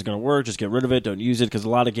 Oh, this isn't going to work. Just get rid of it. Don't use it. Because a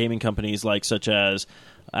lot of gaming companies, such as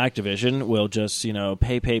Activision, will just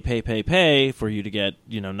pay for you to get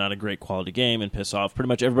not a great quality game and piss off pretty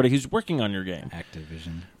much everybody who's working on your game.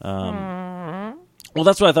 Activision. Well,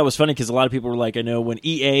 that's what I thought was funny, because a lot of people were like, I know when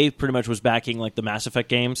EA pretty much was backing the Mass Effect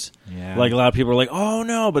games, yeah. a lot of people were like, oh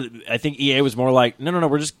no, but I think EA was more like, no,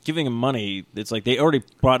 we're just giving them money. It's like they already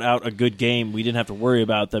brought out a good game. We didn't have to worry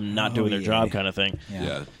about them not doing their job, kind of thing.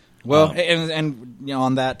 Yeah. Well, and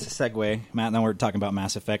on that segue, Matt, now we're talking about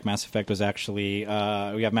Mass Effect. Mass Effect was actually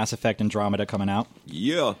we have Mass Effect Andromeda coming out.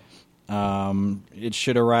 Yeah. It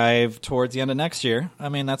should arrive towards the end of next year. I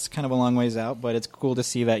mean, that's kind of a long ways out, but it's cool to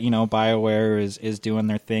see that BioWare is doing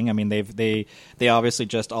their thing. I mean, they obviously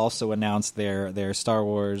just also announced their Star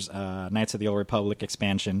Wars Knights of the Old Republic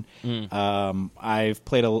expansion. I've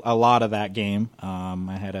played a lot of that game.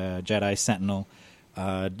 I had a Jedi Sentinel.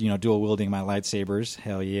 Dual wielding my lightsabers,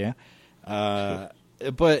 hell yeah. But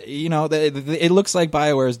it looks like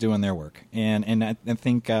BioWare is doing their work, and I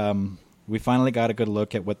think we finally got a good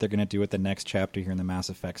look at what they're going to do with the next chapter here in the Mass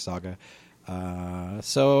Effect saga.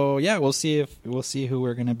 So yeah, we'll see who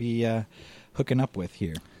we're going to be hooking up with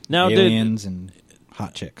here. Now, aliens and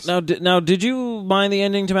hot chicks. Now, did you mind the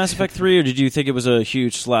ending to Mass Effect 3, or did you think it was a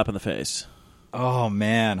huge slap in the face? Oh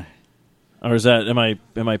man. Or is that am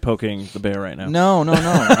I poking the bear right now? No.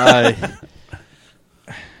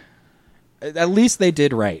 At least they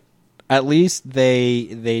did right. At least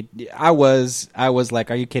they I was like,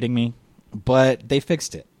 are you kidding me? But they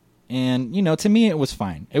fixed it. And to me it was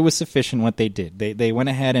fine. It was sufficient what they did. They went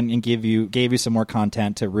ahead and gave you some more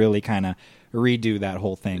content to really kind of redo that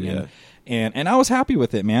whole thing. Yeah. And I was happy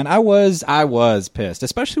with it, man. I was pissed,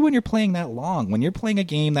 especially when you're playing that long. When you're playing a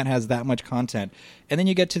game that has that much content, and then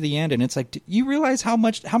you get to the end, and it's like, you realize how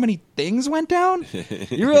many things went down?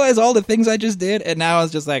 You realize all the things I just did, and now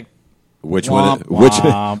it's just like, which womp, one?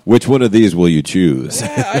 womp. Which one of these will you choose?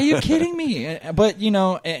 Yeah, are you kidding me? But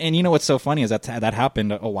and what's so funny is that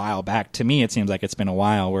happened a while back. To me, it seems like it's been a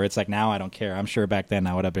while. Where it's like, now I don't care. I'm sure back then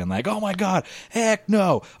I would have been like, oh my god, heck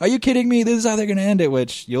no! Are you kidding me? This is how they're going to end it.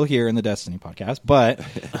 Which you'll hear in the Destiny podcast. But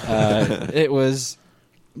it was.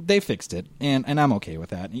 They fixed it, and I'm okay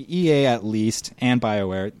with that. EA at least, and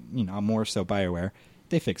BioWare, more so BioWare,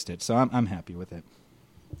 they fixed it. So I'm happy with it.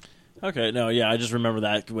 Okay, no, yeah, I just remember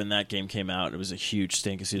that when that game came out, it was a huge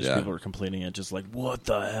stink. As people were complaining it, just like, what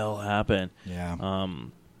the hell happened? Yeah.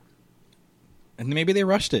 And maybe they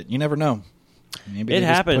rushed it. You never know. Maybe it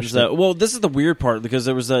happens. Well, this is the weird part, because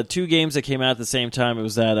there was 2 games that came out at the same time. It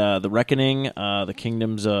was that The Reckoning, The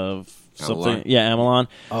Kingdoms of something. Amalur. Yeah, Amalur.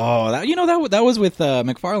 Oh, that was with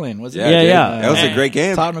McFarlane, wasn't it? Yeah. That was a great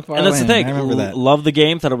game. Todd McFarlane. And that's the thing. I remember that. Loved the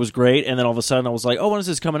game, thought it was great, and then all of a sudden I was like, oh, when is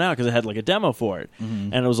this coming out? Because it had a demo for it.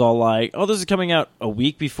 Mm-hmm. And it was all like, oh, this is coming out a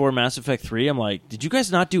week before Mass Effect 3. I'm like, did you guys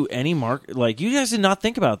not do any you guys did not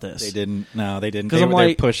think about this. They didn't. No, they didn't. Because they I'm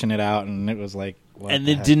were pushing it out, and it was like, and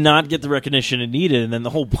they did not get the recognition it needed, and then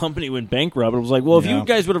the whole company went bankrupt. It was like, well, if you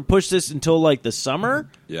guys would have pushed this until the summer,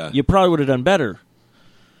 you probably would have done better.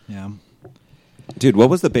 Yeah. Dude, what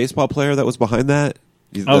was the baseball player that was behind that?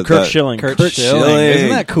 Kurt Schilling. Kurt Schilling. Isn't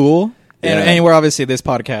that cool? Yeah. And we're obviously, this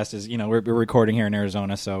podcast is, we're recording here in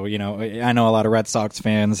Arizona, so, I know a lot of Red Sox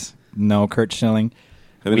fans know Kurt Schilling.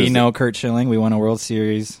 We know Kurt Schilling. We won a World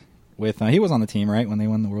Series with, he was on the team, right, when they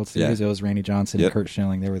won the World Series? Yeah. It was Randy Johnson and Kurt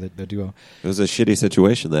Schilling. They were the duo. It was a shitty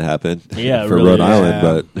situation that happened for really Rhode Island,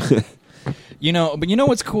 but... But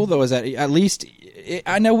what's cool, though, is that at least...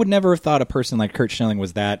 I would never have thought a person like Kurt Schilling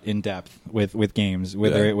was that in depth with games.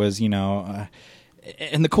 Whether it was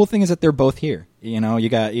And the cool thing is that they're both here. You know, you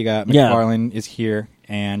got McFarlane is here,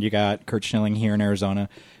 and you got Kurt Schilling here in Arizona,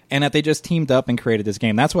 and that they just teamed up and created this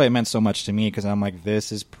game. That's why it meant so much to me, because I'm like,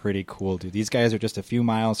 this is pretty cool, dude. These guys are just a few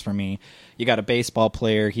miles from me. You got a baseball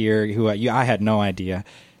player here who I had no idea,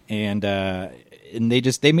 and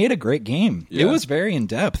they made a great game. Yeah. It was very in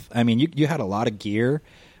depth. I mean, you had a lot of gear,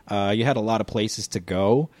 you had a lot of places to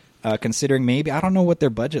go. Considering maybe, I don't know what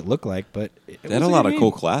their budget looked like, but They had a lot of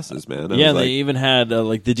cool classes, man. Yeah, they even had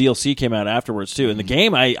like the DLC came out afterwards too. In the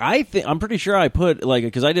game, I'm pretty sure I put like,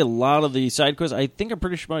 because I did a lot of the side quests. I think I'm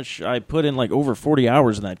pretty much I put in like over 40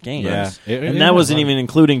 hours in that game. Yeah. And that wasn't even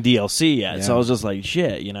including DLC yet. Yeah. So I was just like,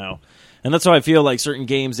 shit, you know. And that's how I feel like certain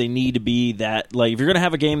games, they need to be that, like, if you're going to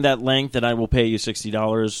have a game that length, then I will pay you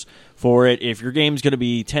 $60 for it. If your game's going to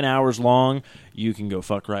be 10 hours long, you can go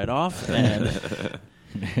fuck right off. And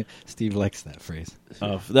Steve likes that phrase.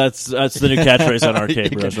 that's the new catchphrase on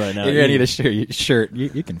Arcade Bros right now. You're going to need a shirt.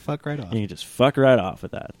 You can fuck right off. You can just fuck right off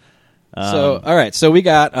with that. All right. So we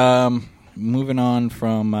got, moving on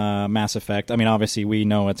from Mass Effect. I mean, obviously, we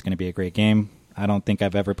know it's going to be a great game. I don't think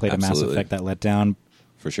I've ever played a Mass Absolutely. Effect that let down.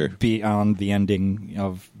 For sure. Beyond the ending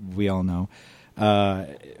of We All Know.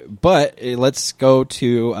 But let's go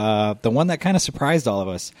to the one that kind of surprised all of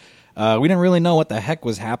us. We didn't really know what the heck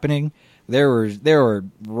was happening. There were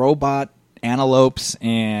robot antelopes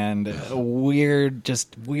and weird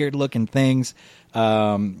looking things.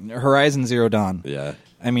 Horizon Zero Dawn. Yeah.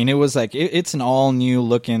 I mean, it was like it's an all new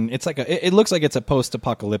looking. It's like it looks like it's a post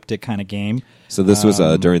apocalyptic kind of game. So this was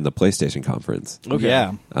during the PlayStation conference. Okay.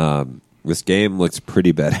 Yeah. This game looks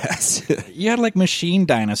pretty badass. You had like machine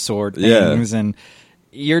dinosaur things, and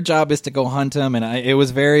your job is to go hunt them. And it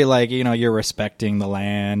was very like, you know, you're respecting the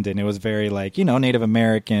land, and it was very like, you know, Native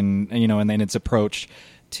American, you know, and then its approach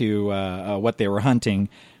to what they were hunting.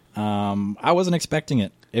 I wasn't expecting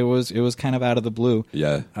it. It was kind of out of the blue.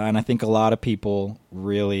 Yeah. And I think a lot of people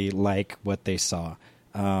really like what they saw.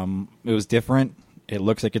 It was different. It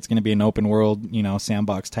looks like it's going to be an open world, you know,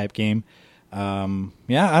 sandbox type game.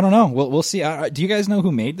 Yeah, I don't know. We'll see. Do you guys know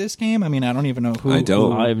who made this game? I mean, I don't even know who. I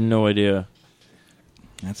don't. I have no idea.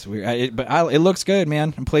 That's weird. It looks good,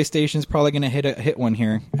 man. And PlayStation's probably going to hit one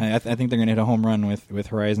here. I think they're going to hit a home run with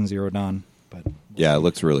Horizon Zero Dawn. But Yeah, it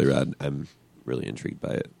looks really rad. I'm really intrigued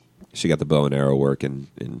by it. She got the bow and arrow work, and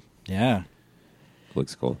yeah,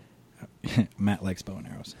 looks cool. Matt likes bow and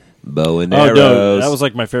arrows. Bow and Oh, arrows. no, that was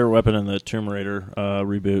like my favorite weapon in the Tomb Raider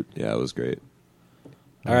reboot. Yeah, it was great.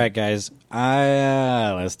 All right, guys.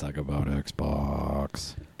 Let's talk about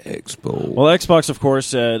Xbox. Expo. Well, Xbox, of course,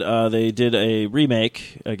 said they did a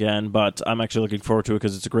remake again, but I'm actually looking forward to it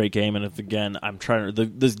because it's a great game. And if again, I'm trying to.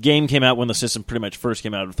 This game came out when the system pretty much first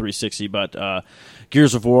came out of 360, but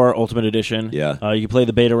Gears of War Ultimate Edition. Yeah. You can play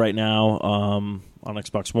the beta right now on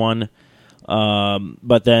Xbox One.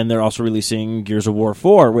 But then they're also releasing Gears of War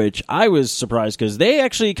 4, which I was surprised because they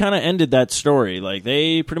actually kind of ended that story. Like,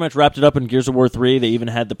 they pretty much wrapped it up in Gears of War 3. They even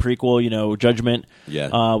had the prequel, you know, Judgment,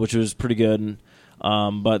 which was pretty good.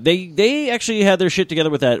 But they actually had their shit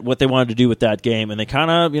together with that, what they wanted to do with that game, and they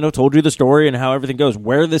kind of, you know, told you the story and how everything goes.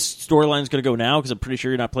 Where this storyline is going to go now, because I'm pretty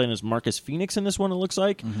sure you're not playing as Marcus Phoenix in this one, it looks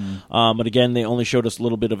like. Mm-hmm. But again, they only showed us a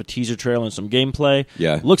little bit of a teaser trailer and some gameplay.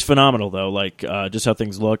 Yeah. It looks phenomenal, though, like just how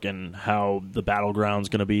things look and how the battleground's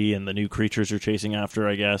going to be and the new creatures you're chasing after,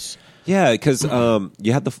 I guess. Yeah, because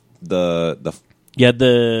you had the You had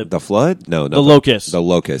the flood? No, the locust. The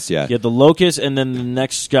locust, yeah. You had the locust, and then the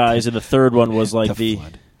next guys, and the third one was like The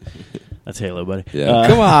flood. That's Halo, buddy. Yeah.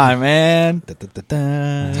 Come on, man.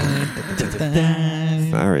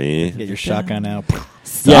 Sorry. Get your shotgun out.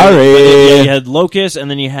 Yeah, you had Locust,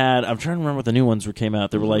 and then you had, I'm trying to remember what the new ones came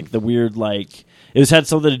out. They were like the weird, like, it had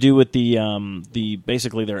something to do with the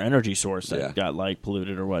basically their energy source that got like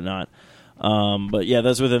polluted or whatnot. But yeah,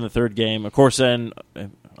 that's within the third game. Of course, then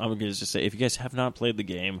I'm going to just say, if you guys have not played the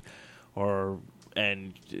game,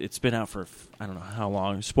 and it's been out for I don't know how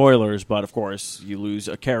long, spoilers, but of course you lose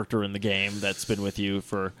a character in the game that's been with you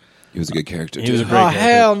for. He was a good character, He too. was a great Oh, character.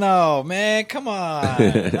 hell no, man. Come on.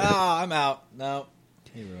 Oh, I'm out. No.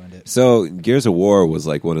 He ruined it. So Gears of War was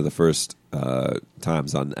like one of the first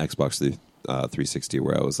times on Xbox 360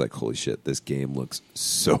 where I was like, holy shit, this game looks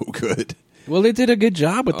so good. Well, they did a good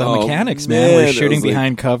job with the Oh, mechanics, man. man. We're It shooting was like-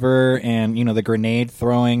 behind cover and, you know, the grenade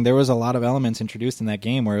throwing. There was a lot of elements introduced in that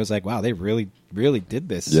game where it was like, wow, they really, really did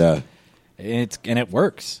this. Yeah. And it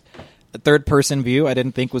works. The third-person view I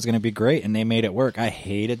didn't think was going to be great, and they made it work. I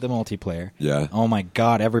hated the multiplayer. Yeah. Oh, my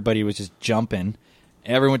God. Everybody was just jumping.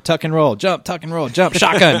 Everyone tuck and roll, jump, tuck and roll, jump,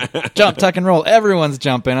 shotgun, jump, tuck and roll. Everyone's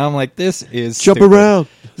jumping. I'm like, this is Jump stupid. around.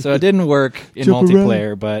 So it didn't work in Jump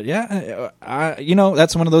multiplayer, but yeah,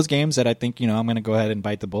 that's one of those games that I think I'm going to go ahead and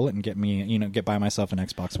bite the bullet and get buy myself an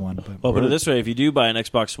Xbox One. But Well, put it this way: if you do buy an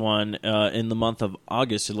Xbox One in the month of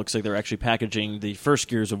August, it looks like they're actually packaging the first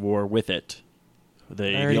Gears of War with it, I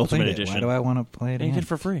the already Ultimate played it. Edition. Why do I want to play it And you again? get it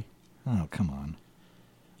for free. Oh, come on.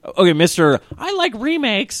 Okay, Mister, I like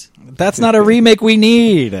remakes. That's not a remake we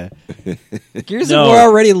need. Gears No. of War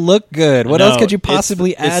already look good. What No, else could you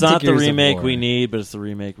possibly add It's to not the Gears of remake War? we need, but it's the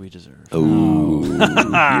remake we deserve. Ooh, here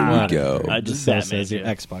we go. I just So Batman says you you.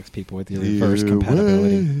 Xbox people with your reverse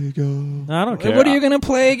compatibility. I don't care. What are you going to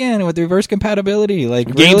play again with reverse compatibility? Like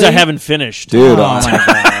Games really? I haven't finished. Dude, Oh my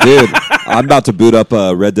God. dude, I'm about to boot up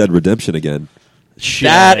Red Dead Redemption again. Shit.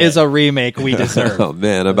 That is a remake we deserve. Oh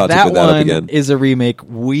man, I'm about to that boot that one up again. is a remake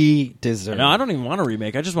we deserve. No, I don't even want a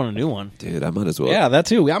remake. I just want a new one. Dude, I might as well. Yeah, that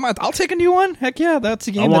too. I'll take a new one. Heck yeah, that's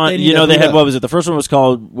a game I that want. they need to They boot had up. what was it? The first one was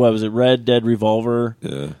called Red Dead Revolver. Yeah.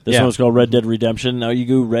 This Yeah. one was called Red Dead Redemption. Now you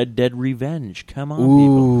go Red Dead Revenge. Come on, people.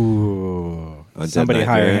 Ooh. Undead Somebody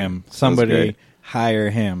hire Nightmare. him. Sounds Somebody great. hire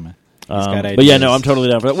him. He's got But yeah, ideas. no, I'm totally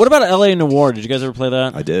down for that. What about LA Noire? Did you guys ever play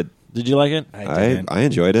that? I did. Did you like it? didn't. I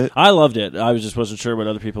enjoyed it. I loved it. I was just wasn't sure what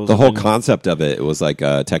other people's The whole opinion- concept of it was like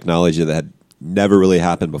technology that had never really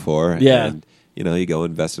happened before. Yeah. And, you go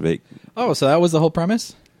investigate. Oh, so that was the whole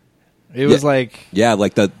premise? It was like Yeah,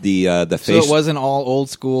 like the so face. it wasn't all old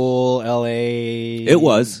school LA. It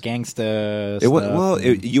was. gangsta. It was stuff well.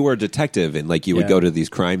 and- You were a detective, and like you would Yeah. go to these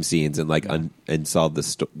crime scenes and like and solve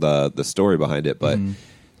the story behind it. But Mm-hmm.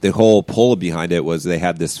 the whole pull behind it was they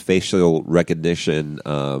had this facial recognition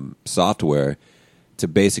software to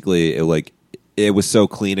basically it was so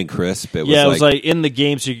clean and crisp. It Yeah, it was was like in the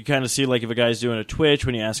game, so you could kind of see like if a guy's doing a twitch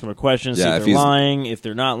when you ask him a question, see Yeah, if if they're he's- lying, if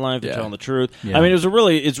they're not lying, if they're Yeah. telling the truth. Yeah. I mean, it's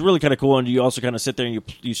really kind of cool, and you also kind of sit there and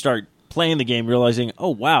you start playing the game, realizing, oh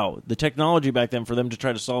wow, the technology back then for them to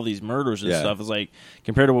try to solve these murders and Yeah. stuff is like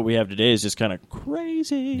compared to what we have today is just kind of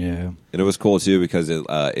crazy. Yeah. and it was cool too because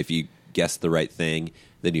if you guessed the right thing,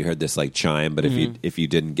 then you heard this like chime. But Mm-hmm. if you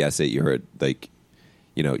didn't guess it, you heard like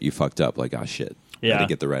you fucked up. Like oh shit, I Yeah. didn't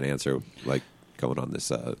get the right answer. Like going on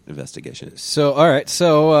this investigation. So all right,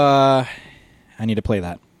 so I need to play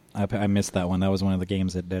that. I missed that one. That was one of the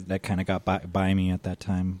games that kind of got by me at that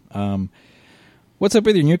time. What's up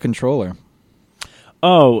with your new controller?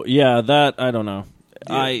 Oh yeah, that I don't know.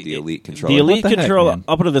 The Elite controller. The Elite What the heck, controller. man?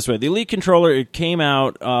 I'll put it this way: the Elite controller. It came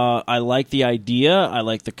out. I like the idea. I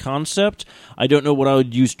like the concept. I don't know what I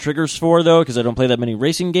would use triggers for though, because I don't play that many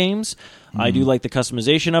racing games. I Mm-hmm. do like the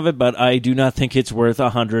customization of it, but I do not think it's worth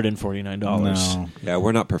 $149. No, Yeah,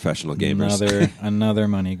 we're not professional gamers. another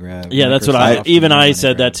money grab. Yeah, that's what Microsoft I money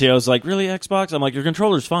said grab. that too. I was like, really, Xbox? I'm like, your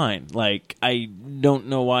controller's fine. Like, I don't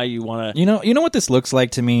know why you want to. You know what this looks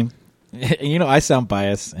like to me. I sound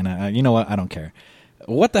biased, and you know what? I don't care.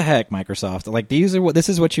 What the heck, Microsoft? Like this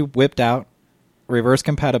is what you whipped out, reverse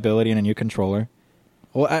compatibility in a new controller.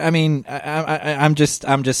 Well, I mean, I'm just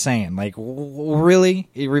saying, like, really,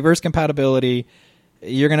 reverse compatibility.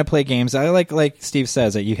 You're gonna play games. I like Steve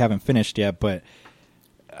says that you haven't finished yet, but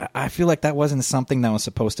I feel like that wasn't something that was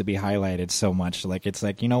supposed to be highlighted so much. Like, it's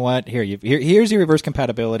like, you know what? Here's your reverse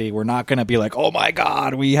compatibility. We're not gonna be like, oh my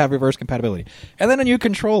god, we have reverse compatibility, and then a new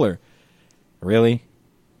controller. Really,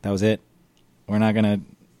 that was it. We're not gonna.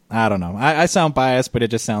 I don't know. I sound biased, but it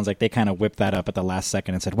just sounds like they kind of whipped that up at the last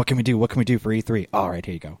second and said, "What can we do? What can we do for E3?" All right,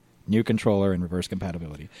 here you go. New controller and reverse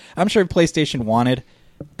compatibility. I'm sure if PlayStation wanted,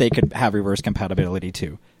 they could have reverse compatibility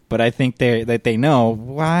too. But I think they know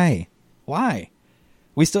why. Why?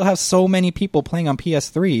 We still have so many people playing on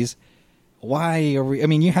PS3s. Why are we? I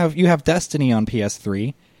mean, you have Destiny on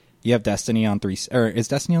PS3. You have Destiny on is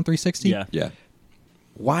Destiny on 360? Yeah. Yeah.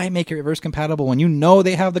 Why make it reverse compatible when you know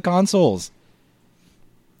they have the consoles?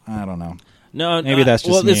 I don't know. No, Maybe that's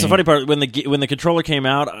just well. It's me. the funny part when the controller came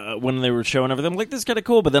out, when they were showing everything. I'm like, this is kind of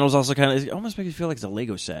cool, but then it was also kind of almost makes me feel like it's a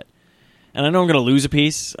Lego set. And I know I'm going to lose a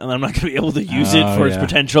piece, and I'm not going to be able to use it Oh, for its yeah.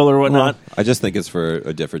 potential or whatnot. I just think it's for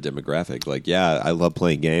a different demographic. Like, yeah, I love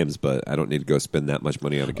playing games, but I don't need to go spend that much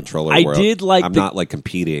money on a controller. I where did like I'm the- not like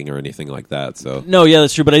competing or anything like that. So No, yeah,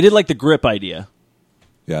 that's true. But I did like the grip idea.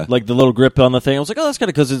 yeah, Like the little grip on the thing. I was like, oh, that's kind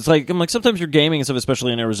of because it's like I'm like sometimes you're gaming and stuff,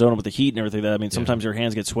 especially in Arizona with the heat and everything. That I mean, sometimes your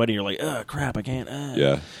hands get sweaty. You're like, oh crap, I can't.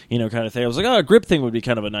 Yeah. kind of thing. I was like, oh, a grip thing would be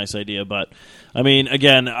kind of a nice idea, but I mean,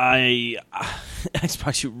 again,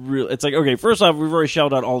 Xbox, it's like, okay, first off, we've already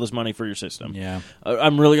shelled out all this money for your system. Yeah.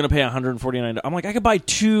 I'm really going to pay $149. I'm like, I could buy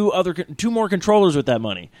two more controllers with that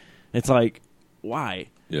money. It's like, why?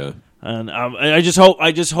 yeah. And I just hope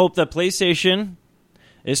that PlayStation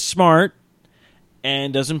is smart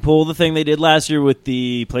and doesn't pull the thing they did last year with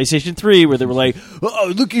the PlayStation 3 where they were like,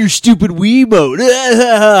 oh, look at your stupid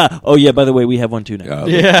Wiimote. Oh, yeah, by the way, we have one too now.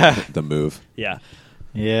 The move. Yeah.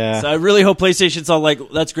 Yeah. So I really hope PlayStation's all like,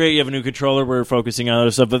 that's great, you have a new controller, we're focusing on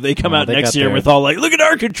other stuff, but they come out they next got year their- with all like, look at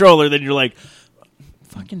our controller, then you're like,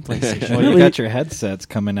 fucking PlayStation. Well, you really? got your headsets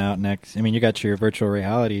coming out next. I mean, you got your virtual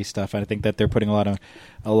reality stuff. I think that they're putting a lot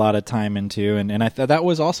of time into, and I thought that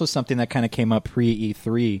was also something that kind of came up pre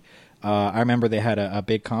E3. I remember they had a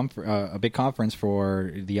big conference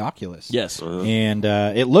for the Oculus. Yes. And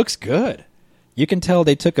it looks good. You can tell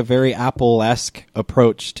they took a very Apple-esque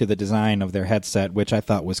approach to the design of their headset, which I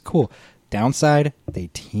thought was cool. Downside, they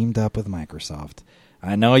teamed up with Microsoft.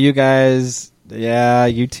 I know you guys,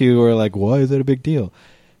 you two are like, why is that a big deal?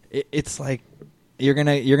 It's like you're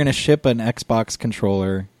gonna ship an Xbox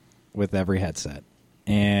controller with every headset.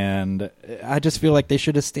 And I just feel like they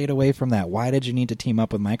should have stayed away from that. Why did you need to team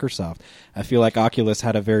up with Microsoft? I feel like Oculus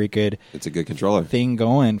had a very good It's a good controller. thing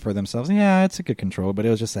going for themselves. Yeah, it's a good controller, but it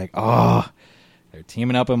was just like, they're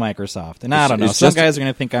teaming up with Microsoft. And I don't know. it's Some just- guys are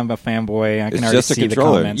going to think I'm a fanboy. I can It's already just a see the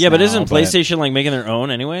controller. comments. Yeah, but now, isn't PlayStation like making their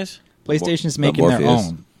own anyways? PlayStation's But making their Morpheus.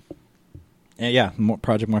 own. Yeah,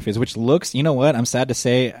 Project Morpheus, which looks, you know what? I'm sad to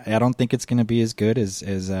say, I don't think it's going to be as good as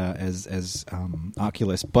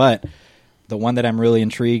Oculus. But the one that I'm really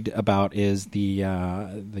intrigued about is the oh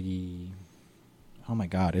my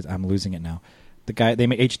god, I'm losing it now. The guy they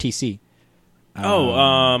made HTC.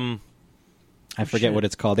 I forget Shit. what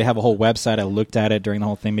it's called. They have a whole website. I looked at it during the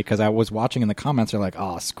whole thing because I was watching in the comments. They're like,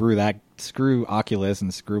 "Oh, screw that, screw Oculus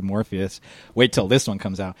and screw Morpheus. Wait till this one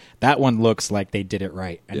comes out." That one looks like they did it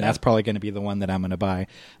right, and Yeah. that's probably going to be the one that I'm going to buy.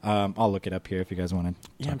 I'll look it up here if you guys want to.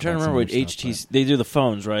 Yeah, I'm trying to remember what HTC. They do the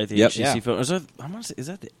phones, right? The Yep. HTC Yeah. phone. Is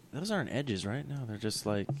that those aren't edges, right? No, they're just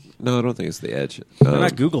like No, I don't think it's the Edge. they're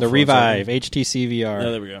not Google. The phones, Revive are they? HTC VR.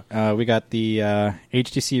 Oh, there we go. We got the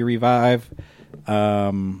HTC Revive.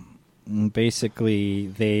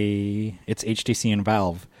 Basically, it's HTC and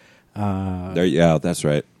Valve. Yeah, that's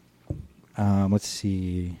right. Let's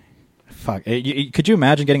see. Fuck. Could you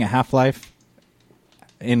imagine getting a Half-Life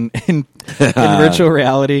in virtual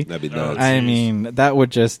reality? That'd be nuts. I mean, that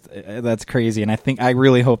would just that's crazy. And I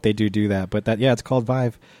really hope they do that. But it's called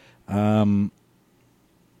Vive.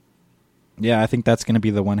 Yeah, I think that's going to be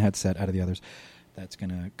the one headset out of the others that's going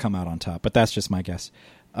to come out on top. But that's just my guess.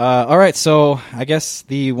 All right, so I guess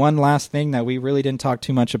the one last thing that we really didn't talk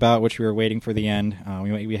too much about, which we were waiting for the end,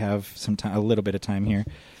 we have some time, a little bit of time here,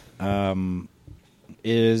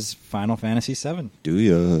 is Final Fantasy VII. Do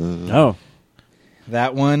ya? Oh,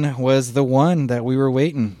 That one was the one that we were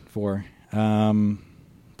waiting for.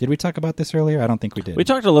 Did we talk about this earlier? I don't think we did. we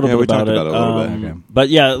talked a little Yeah, bit we about talked it. about it a little bit. Okay. But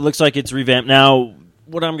yeah, it looks like it's revamped now.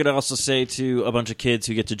 What I'm going to also say to a bunch of kids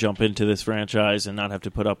who get to jump into this franchise and not have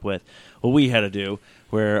to put up with what we had to do,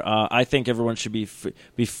 where I think everyone should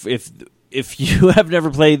if you have never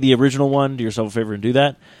played the original one, do yourself a favor and do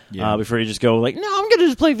that before you just go like, no, I'm going to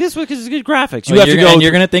just play this one because it's good graphics. You have to go.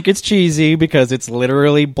 You're going to think it's cheesy because it's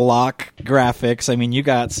literally block graphics. I mean, you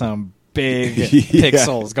got some big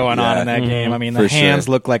pixels going on in that game. I mean, the For hands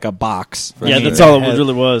sure. look like a box. yeah, I mean, that's the all it head-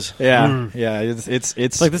 really was. Yeah, yeah. It's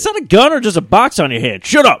Like, that's not a gun or just a box on your head.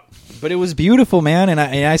 Shut up. But it was beautiful, man, and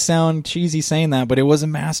I sound cheesy saying that, but it was a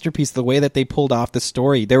masterpiece. The way that they pulled off the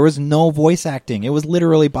story, there was no voice acting. It was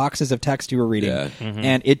literally boxes of text you were reading, Yeah.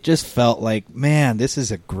 and it just felt like, man, this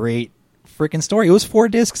is a great freaking story. It was 4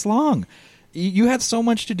 discs long. You had so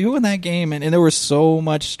much to do in that game, and there was so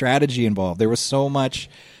much strategy involved. There was so much.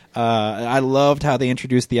 I loved how they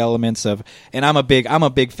introduced the elements of, and I'm a big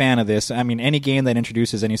fan of this. I mean, any game that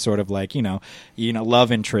introduces any sort of like, you know,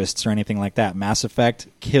 love interests or anything like that. Mass Effect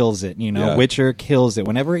kills it. Yeah. Witcher kills it.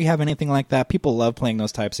 Whenever you have anything like that, people love playing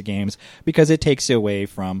those types of games because it takes you away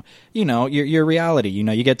from, your reality.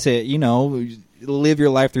 You get to, live your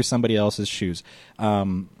life through somebody else's shoes.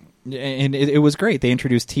 And it was great. They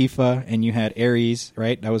introduced Tifa, and you had Ares,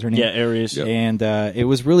 right? That was her name. Yeah, Ares. Yep. And it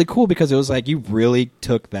was really cool because it was like you really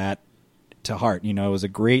took that to heart. It was a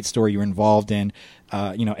great story you were involved in.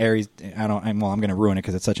 Ares. I'm going to ruin it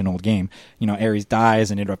because it's such an old game. Ares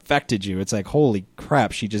dies and it affected you. It's like, holy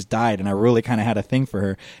crap, she just died, and I really kind of had a thing for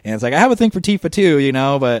her. And it's like I have a thing for Tifa too,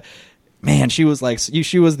 but. Man, she was like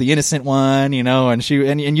she was the innocent one, and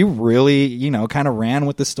you really, kind of ran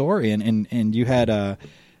with the story, and you had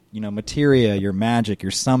materia, your magic,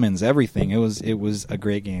 your summons, everything. It was a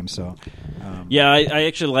great game. So, Yeah, I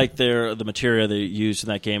actually like the materia they used in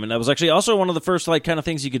that game, and that was actually also one of the first kind of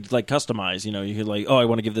things you could customize. You could I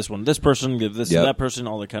want to give this one to this person, give this to Yep. that person,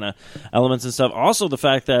 all the kind of elements and stuff. Also, the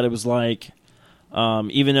fact that it was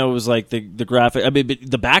Even though it was like the graphic, I mean,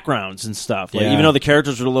 the backgrounds and stuff. Like, Yeah. even though the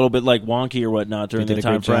characters were a little bit like wonky or whatnot during They the did a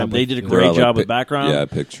time great job frame, they with- did a They're great all, like, job with background. Yeah,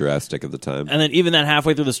 picturesque at the time. And then even that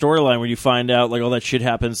halfway through the storyline where you find out like all that shit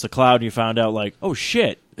happens to Cloud, and you found out like, oh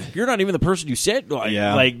shit, you're not even the person you said. Like,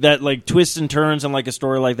 Yeah. like that, like twists and turns and like a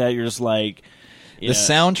story like that. You're just like, The yeah.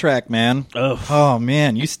 soundtrack, man. Ugh. Oh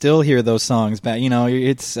man, you still hear those songs back. You know,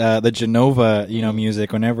 it's the Genova,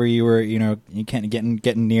 music. Whenever you were, you can't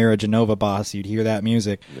getting near a Genova boss, you'd hear that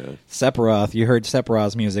music. Yeah. Sephiroth, you heard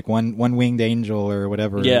Sephiroth's music, one winged angel or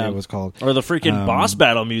whatever Yeah. it was called. Or the freaking boss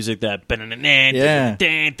battle music that. Yeah.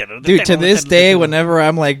 Dude, to this day, whenever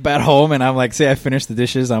I'm like at home and I'm like, say I finish the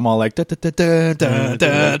dishes, I'm all like,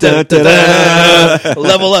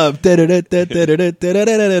 level up,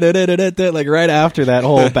 like right after that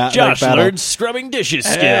whole Josh battle. learned scrubbing dishes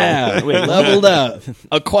skill. Yeah, Wait, leveled up,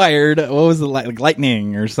 acquired. What was it like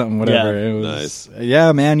lightning or something? Whatever. Yeah. It was, Nice.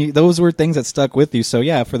 Yeah, man. Those were things that stuck with you. So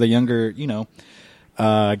yeah, for the younger,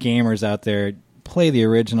 gamers out there, play the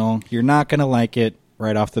original. You're not gonna like it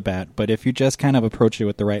right off the bat, but if you just kind of approach it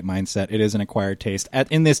with the right mindset, it is an acquired taste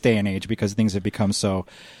in this day and age because things have become so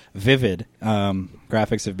vivid.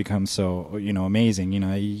 Graphics have become so amazing.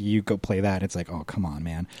 You go play that, it's like, oh come on,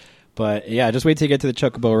 man. But yeah, just wait till you get to the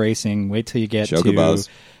Chocobo racing. Wait till you get Chocobos.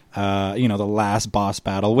 to the last boss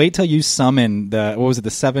battle. Wait till you summon the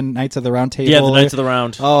 7 Knights of the Round Table. Yeah, the Knights of the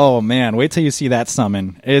Round. Oh man, wait till you see that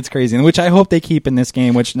summon. It's crazy, which I hope they keep in this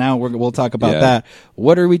game. Which now we'll talk about Yeah. that.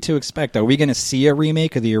 What are we to expect? Are we going to see a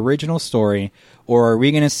remake of the original story, or are we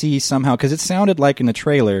going to see somehow? Because it sounded like in the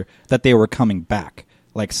trailer that they were coming back,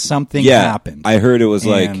 like something happened. I heard it was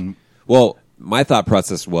And- like, well, my thought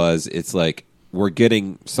process was it's like we're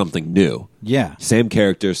getting something new. Yeah. Same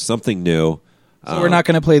characters, something new. So we're not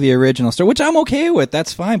going to play the original story, which I'm okay with.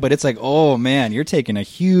 That's fine. But it's like, oh man, you're taking a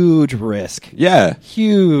huge risk. Yeah.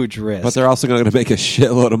 Huge risk. But they're also going to make a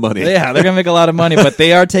shitload of money. Yeah, they're gonna make a lot of money, but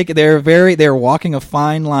they're walking a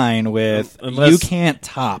fine line with Unless- you can't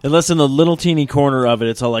top. Unless in the little teeny corner of it,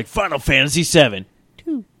 it's all like Final Fantasy VII.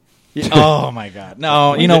 Oh my god,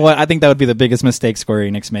 no! You know what? I think that would be the biggest mistake Square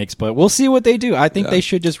Enix makes, but we'll see what they do. I think Yeah. they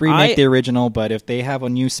should just remake the original, but if they have a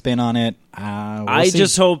new spin on it, we'll I see.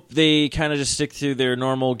 just hope they kind of just stick to their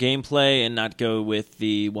normal gameplay and not go with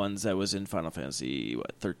the ones that was in Final Fantasy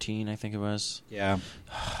 13, I think it was. yeah.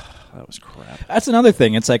 That was crap. That's another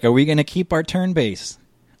thing. It's like, are we going to keep our turn base?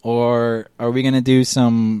 Or are we going to do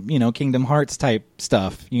some, Kingdom Hearts type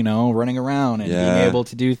stuff, running around and Yeah. being able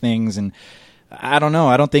to do things? And I don't know.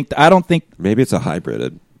 I don't think Maybe it's a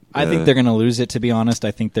hybrid. I think they're going to lose it, to be honest.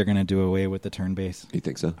 I think they're going to do away with the turn base. You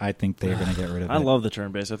think so? I think they're going to get rid of it. I love the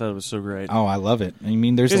turn based. I thought it was so great. Oh, I love it. I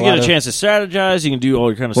mean, there's You a get lot a of chance to strategize. You can do all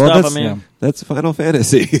your kind of Well, stuff. I that's- mean, yeah. That's Final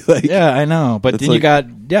Fantasy. Like, Yeah, I know. But It's then you like-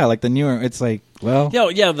 got like the newer. It's like, well,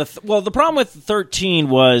 the problem with 13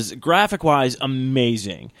 was graphic wise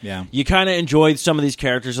amazing. Yeah. You kind of enjoyed some of these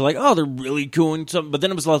characters. You're like, oh, they're really cool. And some, but then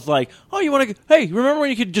it was less like, oh, you want to? Hey, remember when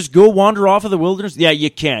you could just go wander off of the wilderness? Yeah, you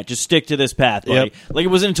can't. Just stick to this path, buddy. Yep. Like it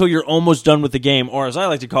wasn't until you're almost done with the game, or as I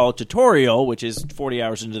like to call it, tutorial, which is 40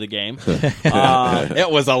 hours into the game. it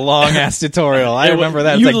was a long ass tutorial. I It was- remember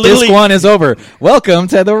that. It's you like, literally- disc 1 is over. Welcome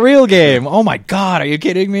to the real game. Oh my god, are you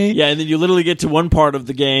kidding me? Yeah, and then you literally get to one part of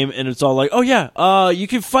the game, and it's all like, oh yeah, you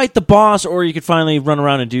can fight the boss, or you could finally run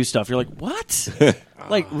around and do stuff. You're like, what?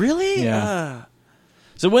 Like, really? Yeah.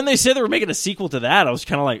 So when they said they were making a sequel to that, I was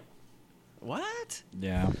kind of like, what?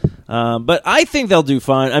 Yeah. But I think they'll do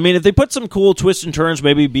fine. I mean, if they put some cool twists and turns,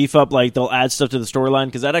 maybe beef up, like they'll add stuff to the storyline,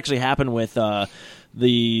 because that actually happened with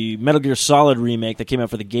the Metal Gear Solid remake that came out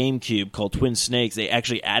for the GameCube called Twin Snakes. They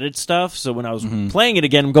actually added stuff, so when I was playing it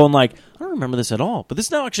again, I'm going like, I don't remember this at all, but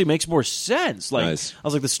this now actually makes more sense. Like, Nice. I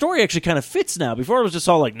was like, the story actually kind of fits now. Before it was just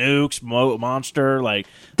all like nukes, monster, like,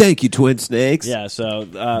 Thank you, Twin Snakes. yeah. So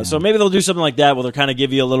maybe they'll do something like that, where they'll kind of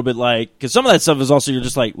give you a little bit like, because some of that stuff is also you're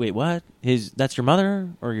just like, wait, what? That's your mother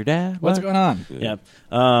or your dad? What's What? going on? Yeah.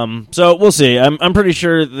 So we'll see. I'm pretty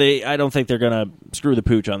sure I don't think they're gonna screw the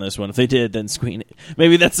pooch on this one. If they did, then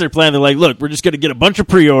maybe that's their plan. They're like, look, we're just gonna get a bunch of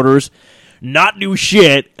pre-orders, not do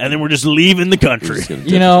shit, and then we're just leaving the country.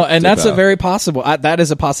 And that's a very possible. That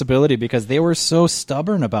is a possibility because they were so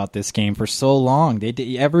stubborn about this game for so long.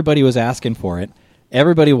 Everybody was asking for it.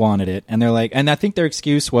 Everybody wanted it, and they're like, and I think their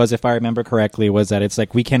excuse was, if I remember correctly, was that it's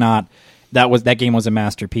like we cannot. That game was a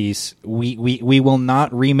masterpiece. We will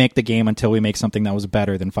not remake the game until we make something that was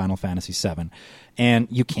better than Final Fantasy VII, and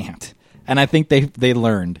you can't. And I think they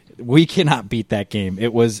learned we cannot beat that game.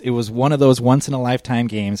 It was one of those once in a lifetime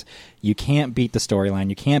games. You can't beat the storyline.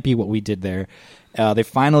 You can't beat what we did there. They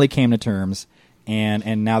finally came to terms,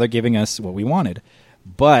 and now they're giving us what we wanted.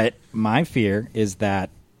 But my fear is that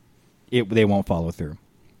they won't follow through.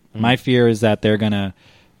 My fear is that they're gonna,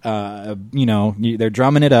 they're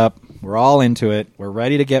drumming it up. We're all into it. We're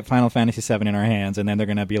ready to get Final Fantasy VII in our hands, and then they're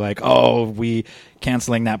gonna be like, "Oh, we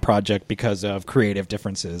canceling that project because of creative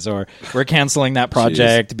differences," or "We're canceling that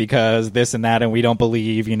project because this and that, and we don't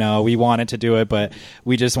believe, we wanted to do it, but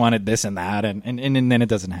we just wanted this and that, and then it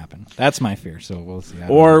doesn't happen." That's my fear. So we'll see.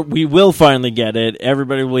 Or we will finally get it.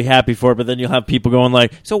 Everybody will be happy for it, but then you'll have people going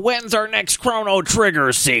like, "So when's our next Chrono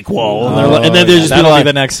Trigger sequel?" And then they'll just that'll be like, be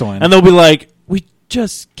the next one, and they'll be like, "We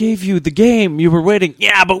just gave you the game. You were waiting."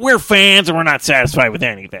 Yeah, but we're fans and we're not satisfied with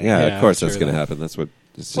anything. Yeah, Yeah, of course sure that's going to that. happen. That's what.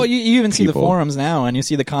 It's Well, just you even see the people. forums now, and you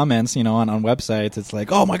see the comments, on websites. It's like,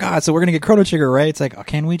 "Oh my god, so we're gonna get Chrono Trigger, right?" It's like, "Oh,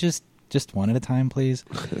 can we just one at a time, please?"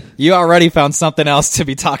 You already found something else to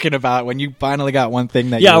be talking about when you finally got one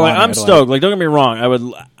thing that. Yeah, you like wanted. I'm stoked. Like, don't get me wrong.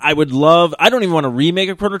 I would love. I don't even want to remake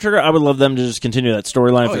a Chrono Trigger. I would love them to just continue that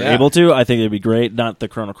storyline if Oh, they're yeah. able to. I think it'd be great. Not the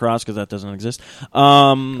Chrono Cross because that doesn't exist.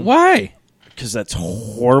 Why? Because that's a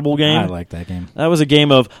horrible game. I like that game. That was a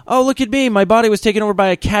game of, oh, look at me. My body was taken over by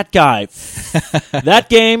a cat guy. That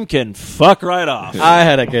game can fuck right off. I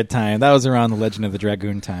had a good time. That was around the Legend of the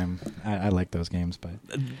Dragoon time. I like those games, but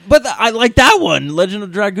But I like that one, Legend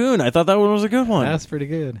of Dragoon. I thought that one was a good one. that's pretty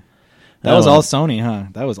good. That That was one. all Sony, huh?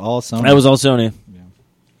 That was all Sony. That was all Sony.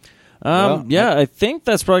 Well, Yeah, I think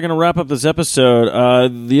that's probably going to wrap up this episode.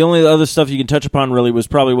 The only other stuff you can touch upon really was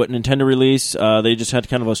probably what Nintendo released. They just had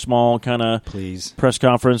kind of a small kind of Please. press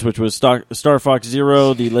conference, which was Star Fox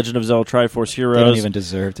Zero, the Legend of Zelda Triforce They don't Heroes, even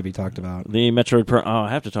deserve to be talked about. the Metroid. I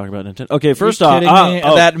have to talk about Nintendo. Okay, first Are you off, kidding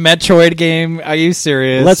me? That Metroid game. Are you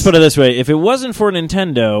serious? let's put it this way: if it wasn't for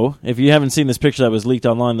Nintendo, if you haven't seen this picture that was leaked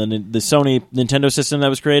online, the Sony Nintendo system that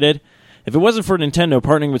was created. If it wasn't for Nintendo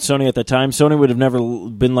partnering with Sony at the time, Sony would have never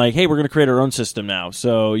been like, "Hey, we're going to create our own system now."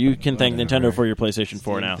 So you can thank Nintendo for your PlayStation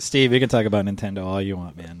 4 now. Steve, you can talk about Nintendo all you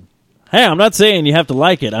want, man. Hey, I'm not saying you have to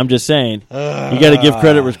like it. I'm just saying you got to give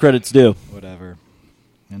credit where credit's due. Whatever.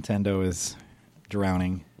 Nintendo is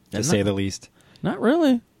drowning, to Isn't say it? the least. Not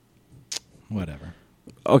really. Whatever.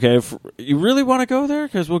 Okay, if you really want to go there,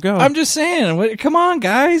 because we'll go. I'm just saying. Come on,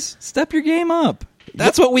 guys. Step your game up.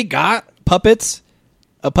 That's what we got. Puppets.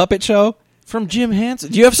 A puppet show. From Jim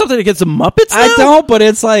Henson. Do you have something against the Muppets? I now? don't, but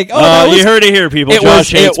it's like, that was, you heard it here, people. it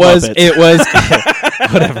Josh hates was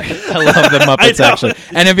Muppets. whatever. I love the I Muppets know. actually.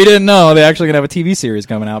 And if you didn't know, they're actually gonna have a TV series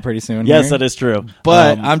coming out pretty soon. Yes, here. that is true.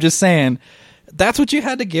 But I'm just saying, that's what you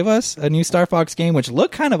had to give us, a new Star Fox game, which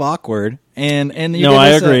looked kind of awkward, and you No, gave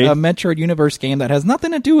I us agree. a Metroid Universe game that has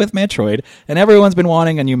nothing to do with Metroid, and everyone's been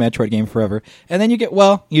wanting a new Metroid game forever. And then you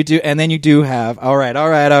do have all right.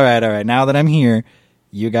 Now that I'm here,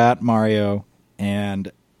 you got Mario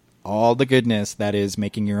and all the goodness that is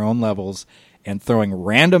making your own levels and throwing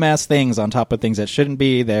random ass things on top of things that shouldn't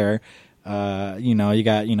be there. You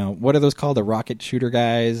got what are those called? The rocket shooter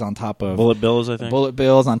guys on top of Bullet Bills, I think. bullet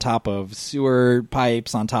bills on top of sewer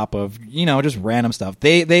pipes on top of just random stuff.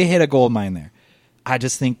 They hit a gold mine there. I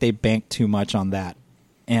just think they banked too much on that,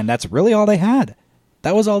 and that's really all they had.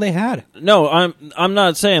 That was all they had. No, I'm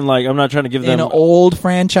not saying like I'm not trying to give them An old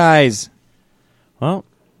franchise. Well,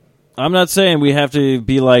 I'm not saying we have to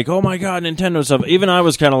be like, oh my god, Nintendo stuff. Even I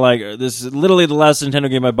was kind of like, this is literally the last Nintendo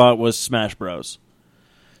game I bought was Smash Bros.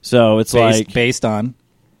 So it's Based on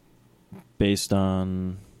based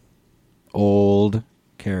on old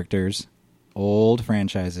characters, old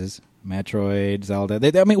franchises, Metroid, Zelda.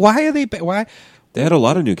 Why are they? Why? They had a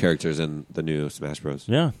lot of new characters in the new Smash Bros.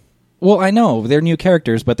 yeah. Well, I know they're new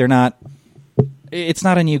characters, but they're not. It's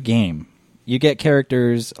not a new game. You get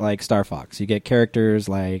characters like Star Fox. You get characters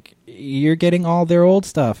like you're getting all their old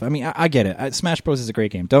stuff. I mean, I get it. Smash Bros is a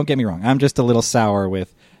great game. Don't get me wrong. I'm just a little sour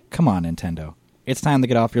with. Come on, Nintendo. It's time to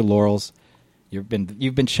get off your laurels. You've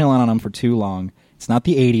been chilling on them for too long. It's not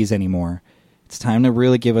the 80s anymore. It's time to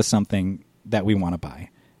really give us something that we want to buy.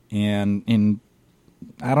 And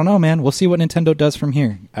I don't know, man. We'll see what Nintendo does from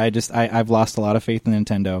here. I've lost a lot of faith in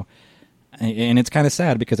Nintendo, and it's kind of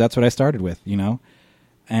sad because that's what I started with,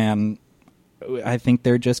 And I think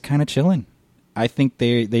they're just kind of chilling. I think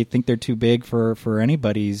they think they're too big for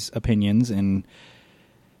anybody's opinions, and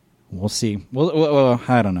we'll see. Well,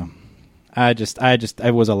 I don't know. I was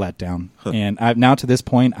a letdown, and now to this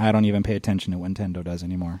point, I don't even pay attention to what Nintendo does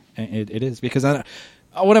anymore. It is because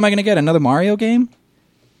what am I going to get? Another Mario game?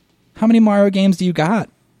 How many Mario games do you got?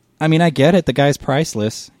 I mean, I get it. The guy's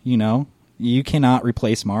priceless. You cannot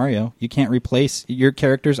replace Mario. You can't replace your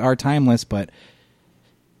characters are timeless, but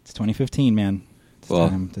it's 2015, man. It's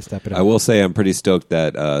time to step it up. I will say I'm pretty stoked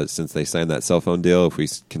that since they signed that cell phone deal, if we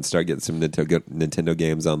can start getting some Nintendo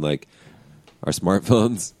games on like our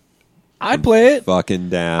smartphones, I'd play it. Fucking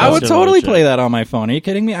down. I would gonna totally watch it. play that on my phone. Are you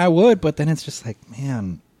kidding me? I would, but then it's just like,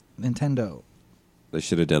 man, Nintendo. They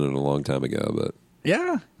should have done it a long time ago, but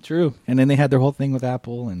Yeah, true. And then they had their whole thing with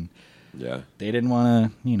Apple, and yeah. they didn't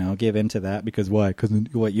want to, give into that because why? Because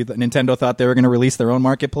Nintendo thought they were going to release their own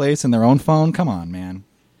marketplace and their own phone. Come on, man.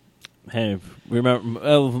 Hey, we remember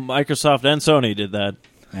Microsoft and Sony did that.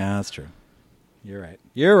 Yeah, that's true. You're right.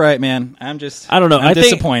 You're right, man. I don't know. I'm I think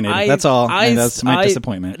disappointed. That's all. That's my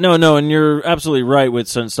disappointment. No, and you're absolutely right with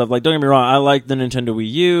certain stuff. Like, don't get me wrong, I like the Nintendo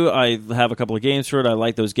Wii U. I have a couple of games for it. I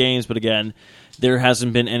like those games, but again, there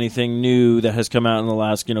hasn't been anything new that has come out in the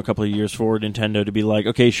last couple of years for Nintendo to be like,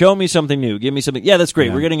 okay, show me something new. Give me something. Yeah, that's great.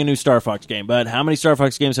 Yeah. We're getting a new Star Fox game, but how many Star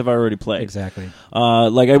Fox games have I already played? Exactly. I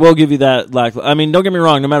will give you that. I mean, don't get me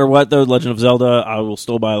wrong. No matter what, though, Legend of Zelda, I will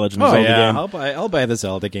still buy a Legend of Zelda game. I'll buy the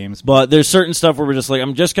Zelda games. But there's certain stuff where we're just like,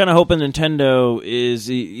 I'm just kind of hoping Nintendo is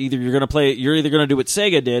either you're going to do what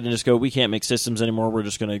Sega did and just go, we can't make systems anymore. We're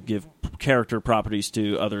just going to give character properties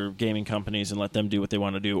to other gaming companies and let them do what they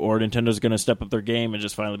want to do. Or Nintendo's going to step up their game and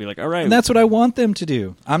just finally be like, all right. And that's what I want them to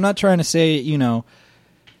do. I'm not trying to say,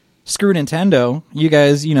 screw Nintendo. You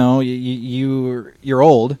guys, you're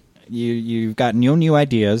old. You've got no new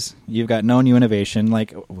ideas. You've got no new innovation.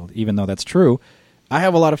 Even though that's true, I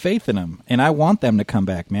have a lot of faith in them, and I want them to come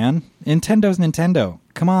back, man. Nintendo's Nintendo.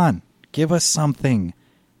 Come on, give us something.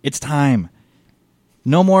 It's time.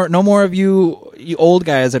 No more of you old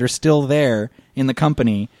guys that are still there in the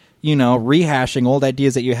company, rehashing old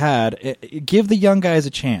ideas that you had. Give the young guys a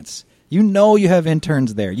chance. You have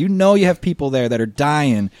interns there. You have people there that are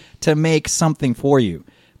dying to make something for you.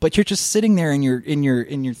 But you're just sitting there in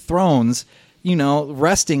your thrones,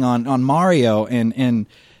 resting on Mario and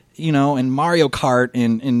Mario Kart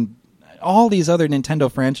and all these other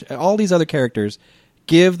Nintendo all these other characters.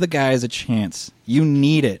 Give the guys a chance. You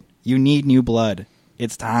need it. You need new blood.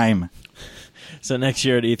 It's time. So next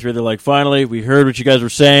year at E3, they're like, finally, we heard what you guys were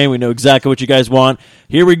saying. We know exactly what you guys want.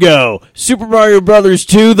 Here we go. Super Mario Brothers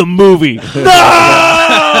 2, the movie. No!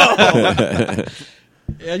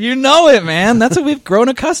 Yeah, you know it, man. That's what we've grown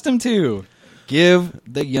accustomed to. Give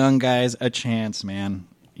the young guys a chance, man.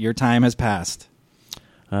 Your time has passed.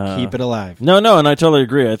 Keep it alive. No, and I totally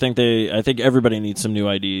agree. I think everybody needs some new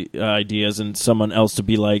ideas and someone else to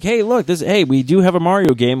be like, hey, look, we do have a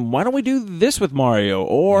Mario game. Why don't we do this with Mario?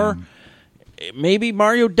 Or maybe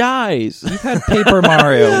Mario dies. We've had Paper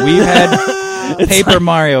Mario. We've had Paper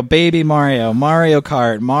Mario, Baby Mario, Mario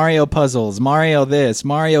Kart, Mario Puzzles, Mario this,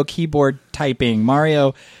 Mario keyboard typing,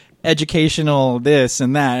 Mario educational this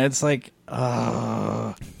and that. It's like,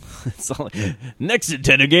 It's all next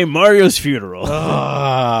Nintendo game, Mario's Funeral.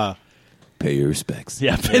 Pay your respects.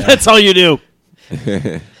 Yeah, that's all you do.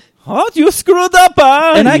 Oh, you screwed up,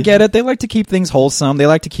 And I get it. They like to keep things wholesome. They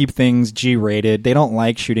like to keep things G-rated. They don't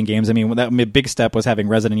like shooting games. I mean, that big step was having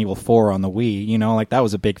Resident Evil 4 on the Wii. That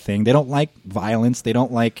was a big thing. They don't like violence. They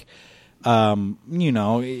don't like,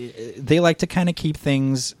 they like to kind of keep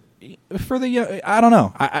things for the. I don't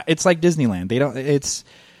know. It's like Disneyland. They don't. It's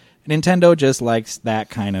Nintendo just likes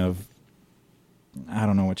that kind of. I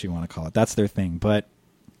don't know what you want to call it. That's their thing. But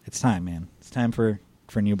it's time, man. It's time for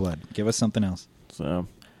new blood. Give us something else. So.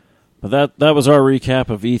 But that was our recap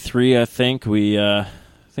of E3. I think we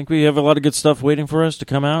have a lot of good stuff waiting for us to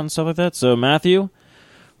come out and stuff like that. So Matthew,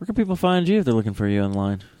 where can people find you if they're looking for you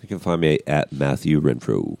online? You can find me at Matthew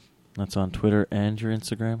Renfro. That's on Twitter and your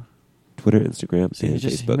Instagram. Twitter, Instagram, See, and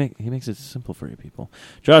Facebook. He makes it simple for you people.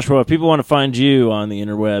 Joshua, if people want to find you on the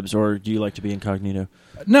interwebs, or do you like to be incognito?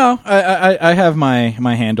 No, I have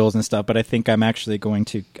my handles and stuff, but I think I'm actually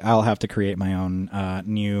I'll have to create my own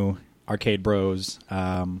new Arcade Bros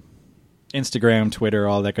Instagram, Twitter,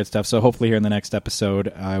 all that good stuff. So hopefully here in the next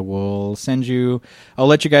episode, I'll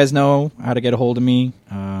let you guys know how to get a hold of me,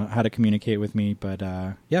 how to communicate with me. But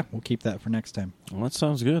we'll keep that for next time. Well, that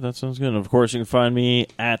sounds good. And of course, you can find me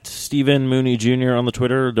at Stephen Mooney Jr. on the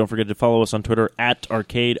Twitter. Don't forget to follow us on Twitter at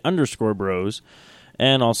arcade_bros.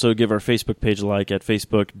 And also give our Facebook page a like at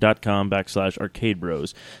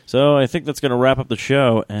facebook.com/arcadebros. So I think that's going to wrap up the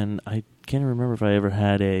show. And I can't remember if I ever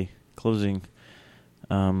had a closing.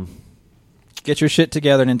 Get your shit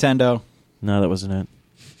together, Nintendo. No, that wasn't it.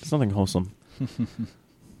 It's nothing wholesome.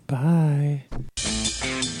 Bye.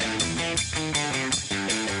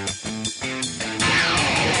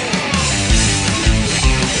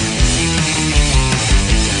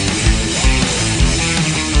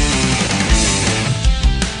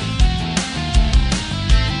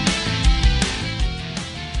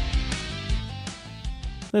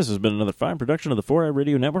 This has been another fine production of the 4i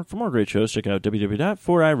Radio Network. For more great shows, check out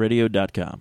www.4iradio.com.